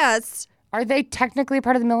does? Yes. Are they technically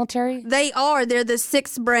part of the military? They are. They're the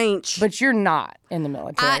 6th branch. But you're not in the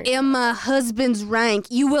military. I am my husband's rank.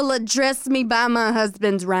 You will address me by my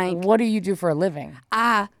husband's rank. What do you do for a living?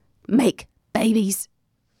 I make babies.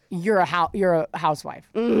 You're a housewife.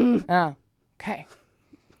 Oh, okay.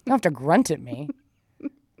 You don't have to grunt at me.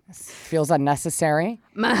 This feels unnecessary.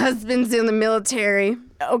 My husband's in the military.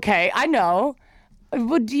 Okay, I know.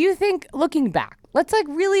 But do you think, looking back, let's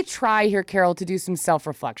really try here, Carol, to do some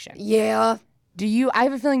self-reflection. Yeah. I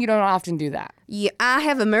have a feeling you don't often do that. Yeah, I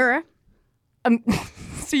have a mirror.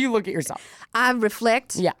 So you look at yourself. I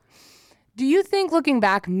reflect. Yeah. Do you think, looking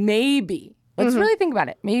back, maybe, let's really think about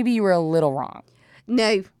it, maybe you were a little wrong?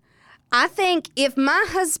 No. I think if my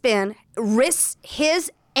husband risks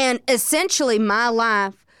his and essentially my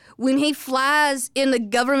life when he flies in the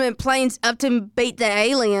government planes up to beat the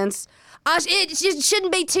aliens, it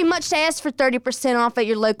shouldn't be too much to ask for 30% off at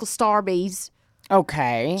your local Starbucks.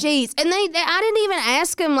 Okay. Jeez. And I didn't even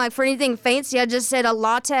ask him for anything fancy. I just said a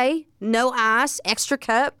latte, no ice, extra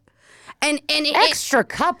cup. And extra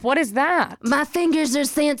cup? What is that? My fingers are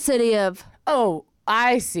sensitive. Oh,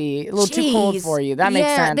 I see. A little too cold for you. That makes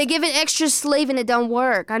sense. Yeah, they give it extra sleeve and it don't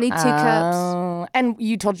work. I need 2 cups. And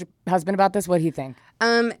you told your husband about this? What'd he think?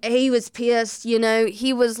 He was pissed.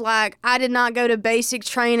 He was like, I did not go to basic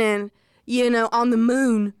training, on the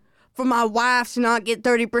moon for my wife to not get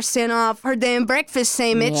 30% off her damn breakfast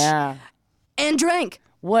sandwich and drink.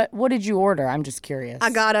 What did you order? I'm just curious. I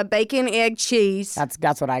got a bacon, egg, cheese.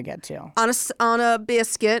 That's what I get too. On a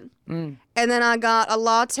biscuit. And then I got a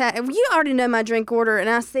latte. And you already know my drink order. And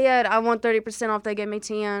I said, I want 30% off. They gave me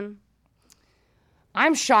 10.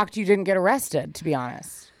 I'm shocked you didn't get arrested, to be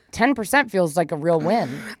honest. 10% feels like a real win.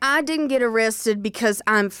 I didn't get arrested because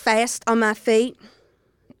I'm fast on my feet.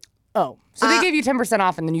 Oh, so they gave you 10%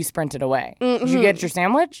 off and then you sprinted away. Did you get your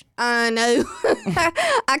sandwich? No.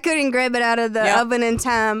 I couldn't grab it out of the oven in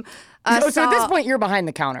time. So at this point, you're behind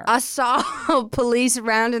the counter. I saw police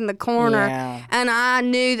around in the corner, and I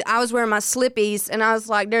knew I was wearing my slippies, and I was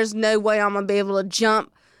like, there's no way I'm going to be able to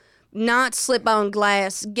jump, not slip on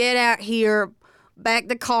glass, get out here, back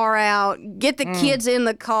the car out, get the kids in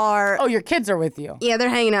the car. Oh, your kids are with you. Yeah, they're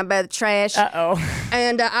hanging out by the trash. Uh-oh.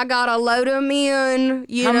 And I got to load them in.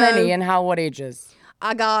 How many and what ages?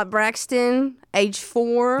 I got Braxton, age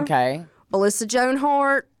 4. Okay. Melissa Joan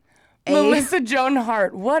Hart. Melissa Joan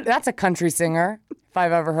Hart. What? That's a country singer, if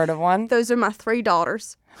I've ever heard of one. Those are my 3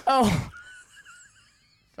 daughters. Oh.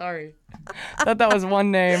 Sorry. I thought that was one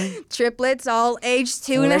name. Triplets, all aged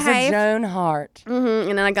 2.5. Joan Hart. And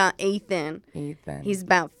then I got Ethan. Ethan. He's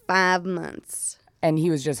about 5 months. And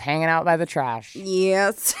he was just hanging out by the trash.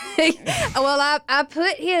 Yes. Well, I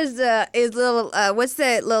put his little what's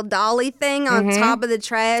that little dolly thing on top of the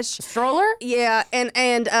trash Stroller? Yeah, and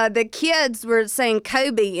the kids were saying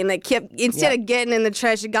Kobe, and they kept instead of getting in the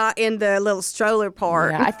trash, it got in the little stroller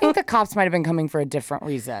part. Yeah, I think the cops might have been coming for a different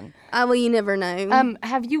reason. Well, you never know.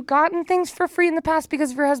 Have you gotten things for free in the past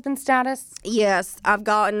because of your husband's status? Yes, I've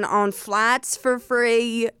gotten on flights for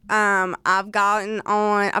free. I've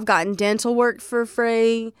gotten dental work for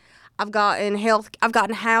free. I've gotten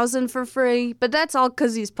housing for free, but that's all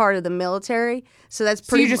because he's part of the military. So that's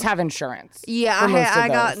pretty. So you just have insurance. Yeah, I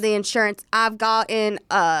got the insurance. I've gotten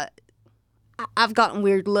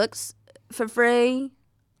weird looks for free.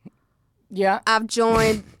 Yeah. I've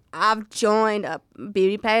joined a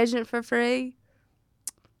beauty pageant for free.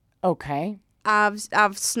 Okay. I've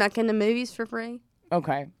snuck into movies for free.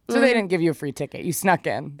 Okay. So they didn't give you a free ticket. You snuck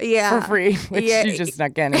in. Yeah. For free, which you just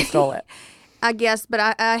snuck in and stole it. I guess, but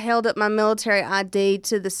I held up my military ID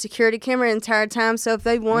to the security camera the entire time. So if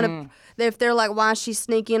they want to, if they're like, why is she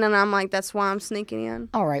sneaking? And I'm like, that's why I'm sneaking in.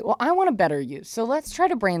 All right. Well, I want to better you. So let's try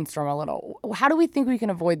to brainstorm a little. How do we think we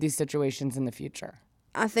can avoid these situations in the future?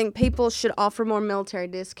 I think people should offer more military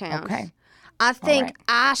discounts. Okay. I think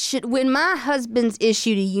I should, when my husband's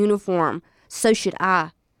issued a uniform, so should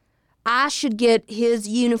I. I should get his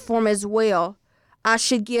uniform as well. You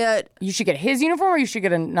should get his uniform, or you should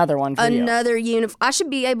get another one for you? Another uniform. I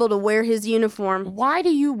should be able to wear his uniform. Why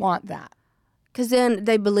do you want that? Because then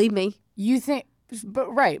they believe me. You think,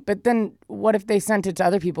 but then what if they sent it to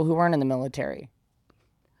other people who weren't in the military?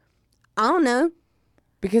 I don't know.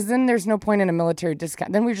 Because then there's no point in a military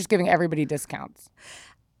discount. Then we're just giving everybody discounts.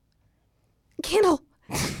 Kendall,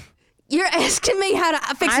 you're asking me how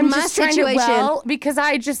to fix I'm my just situation. Because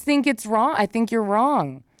I just think it's wrong. I think you're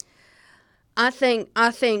wrong. I think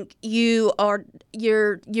you're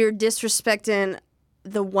disrespecting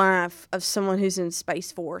the wife of someone who's in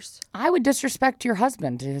Space Force. I would disrespect your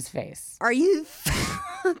husband to his face. Are you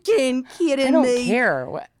fucking kidding me? I don't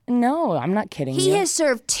care. No, I'm not kidding you. He has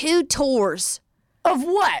served 2 tours. Of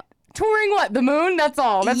what? Touring what? The moon? That's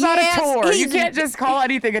all. That's not a tour. You can't just call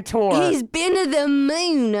anything a tour. He's been to the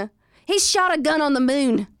moon. He shot a gun on the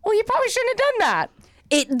moon. Well, you probably shouldn't have done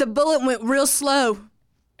that. The bullet went real slow.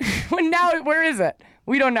 Well, now, where is it?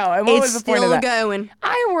 We don't know. And what was the point of that? It's still going.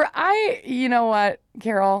 You know what,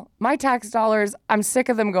 Carol? My tax dollars, I'm sick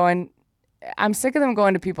of them going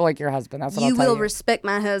to people like your husband. That's what I'll tell you. You will respect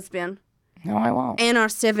my husband. No, I won't. And our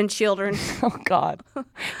 7 children. Oh, God.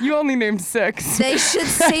 You only named 6. They should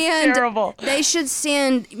send. Terrible. They should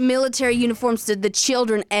send military uniforms to the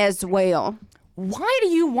children as well. Why do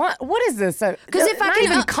you want? What is this? Because if I not can,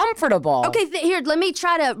 even comfortable. Okay, here. Let me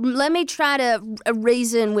try to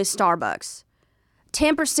reason with Starbucks.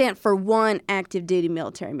 10% for one active duty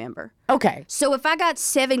military member. Okay. So if I got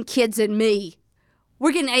 7 kids and me,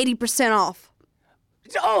 we're getting 80% off.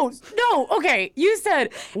 Oh, no. Okay. You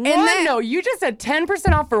said you just said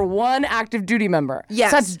 10% off for one active duty member.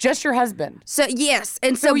 Yes. So that's just your husband. So, yes.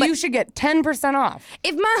 And so you should get 10% off.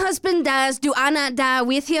 If my husband dies, do I not die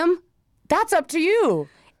with him? That's up to you.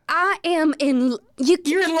 I am in...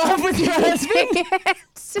 You're in love with your husband?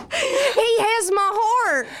 Yes. He has my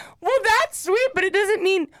heart. Well, that's sweet, but it doesn't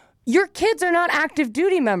mean your kids are not active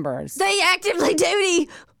duty members. They actively duty.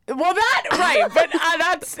 Well, right. But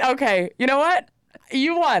that's... Okay. You know what?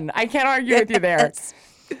 You won. I can't argue with you there.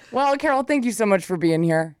 Well, Carol, thank you so much for being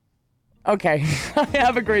here. Okay.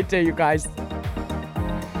 Have a great day, you guys.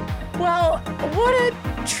 Well, what a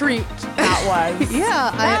treat that was.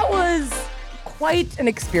 Yeah. That was quite an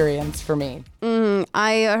experience for me.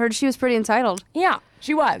 I heard she was pretty entitled. Yeah,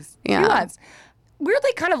 she was. Yeah. She was.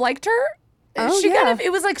 Weirdly kind of liked her.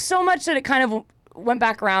 It was like so much that it kind of went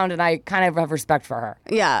back around, and I kind of have respect for her.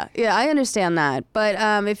 Yeah, I understand that.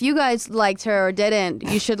 But if you guys liked her or didn't,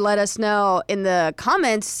 you should let us know in the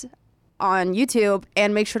comments on YouTube,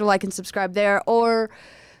 and make sure to like and subscribe there, or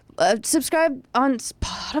subscribe on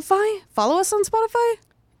Spotify. Follow us on Spotify.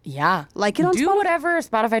 Yeah. Like it on Spotify. Do whatever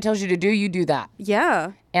Spotify tells you to do, you do that.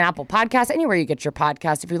 Yeah. And Apple Podcasts, anywhere you get your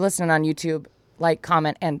podcast. If you're listening on YouTube, like,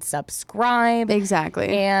 comment, and subscribe. Exactly.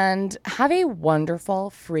 And have a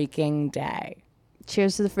wonderful freaking day.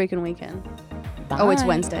 Cheers to the freaking weekend. Bye. Oh, it's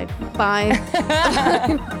Wednesday. Bye.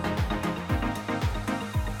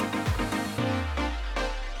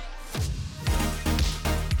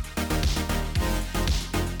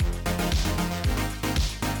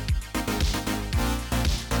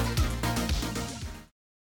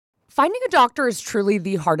 Finding a doctor is truly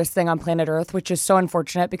the hardest thing on planet Earth, which is so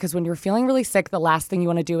unfortunate because when you're feeling really sick, the last thing you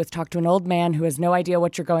want to do is talk to an old man who has no idea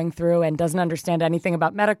what you're going through and doesn't understand anything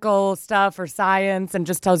about medical stuff or science and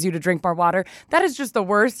just tells you to drink more water. That is just the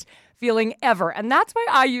worst feeling ever. And that's why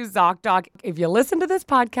I use ZocDoc. If you listen to this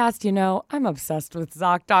podcast, you know I'm obsessed with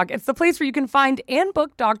ZocDoc. It's the place where you can find and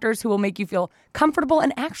book doctors who will make you feel comfortable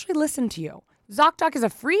and actually listen to you. ZocDoc is a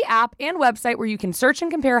free app and website where you can search and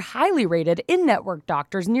compare highly rated in-network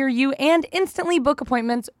doctors near you and instantly book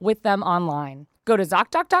appointments with them online. Go to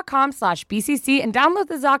ZocDoc.com/BCC and download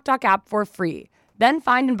the ZocDoc app for free. Then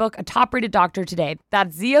find and book a top-rated doctor today.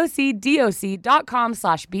 That's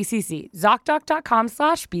ZocDoc.com/BCC.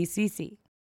 ZocDoc.com/BCC.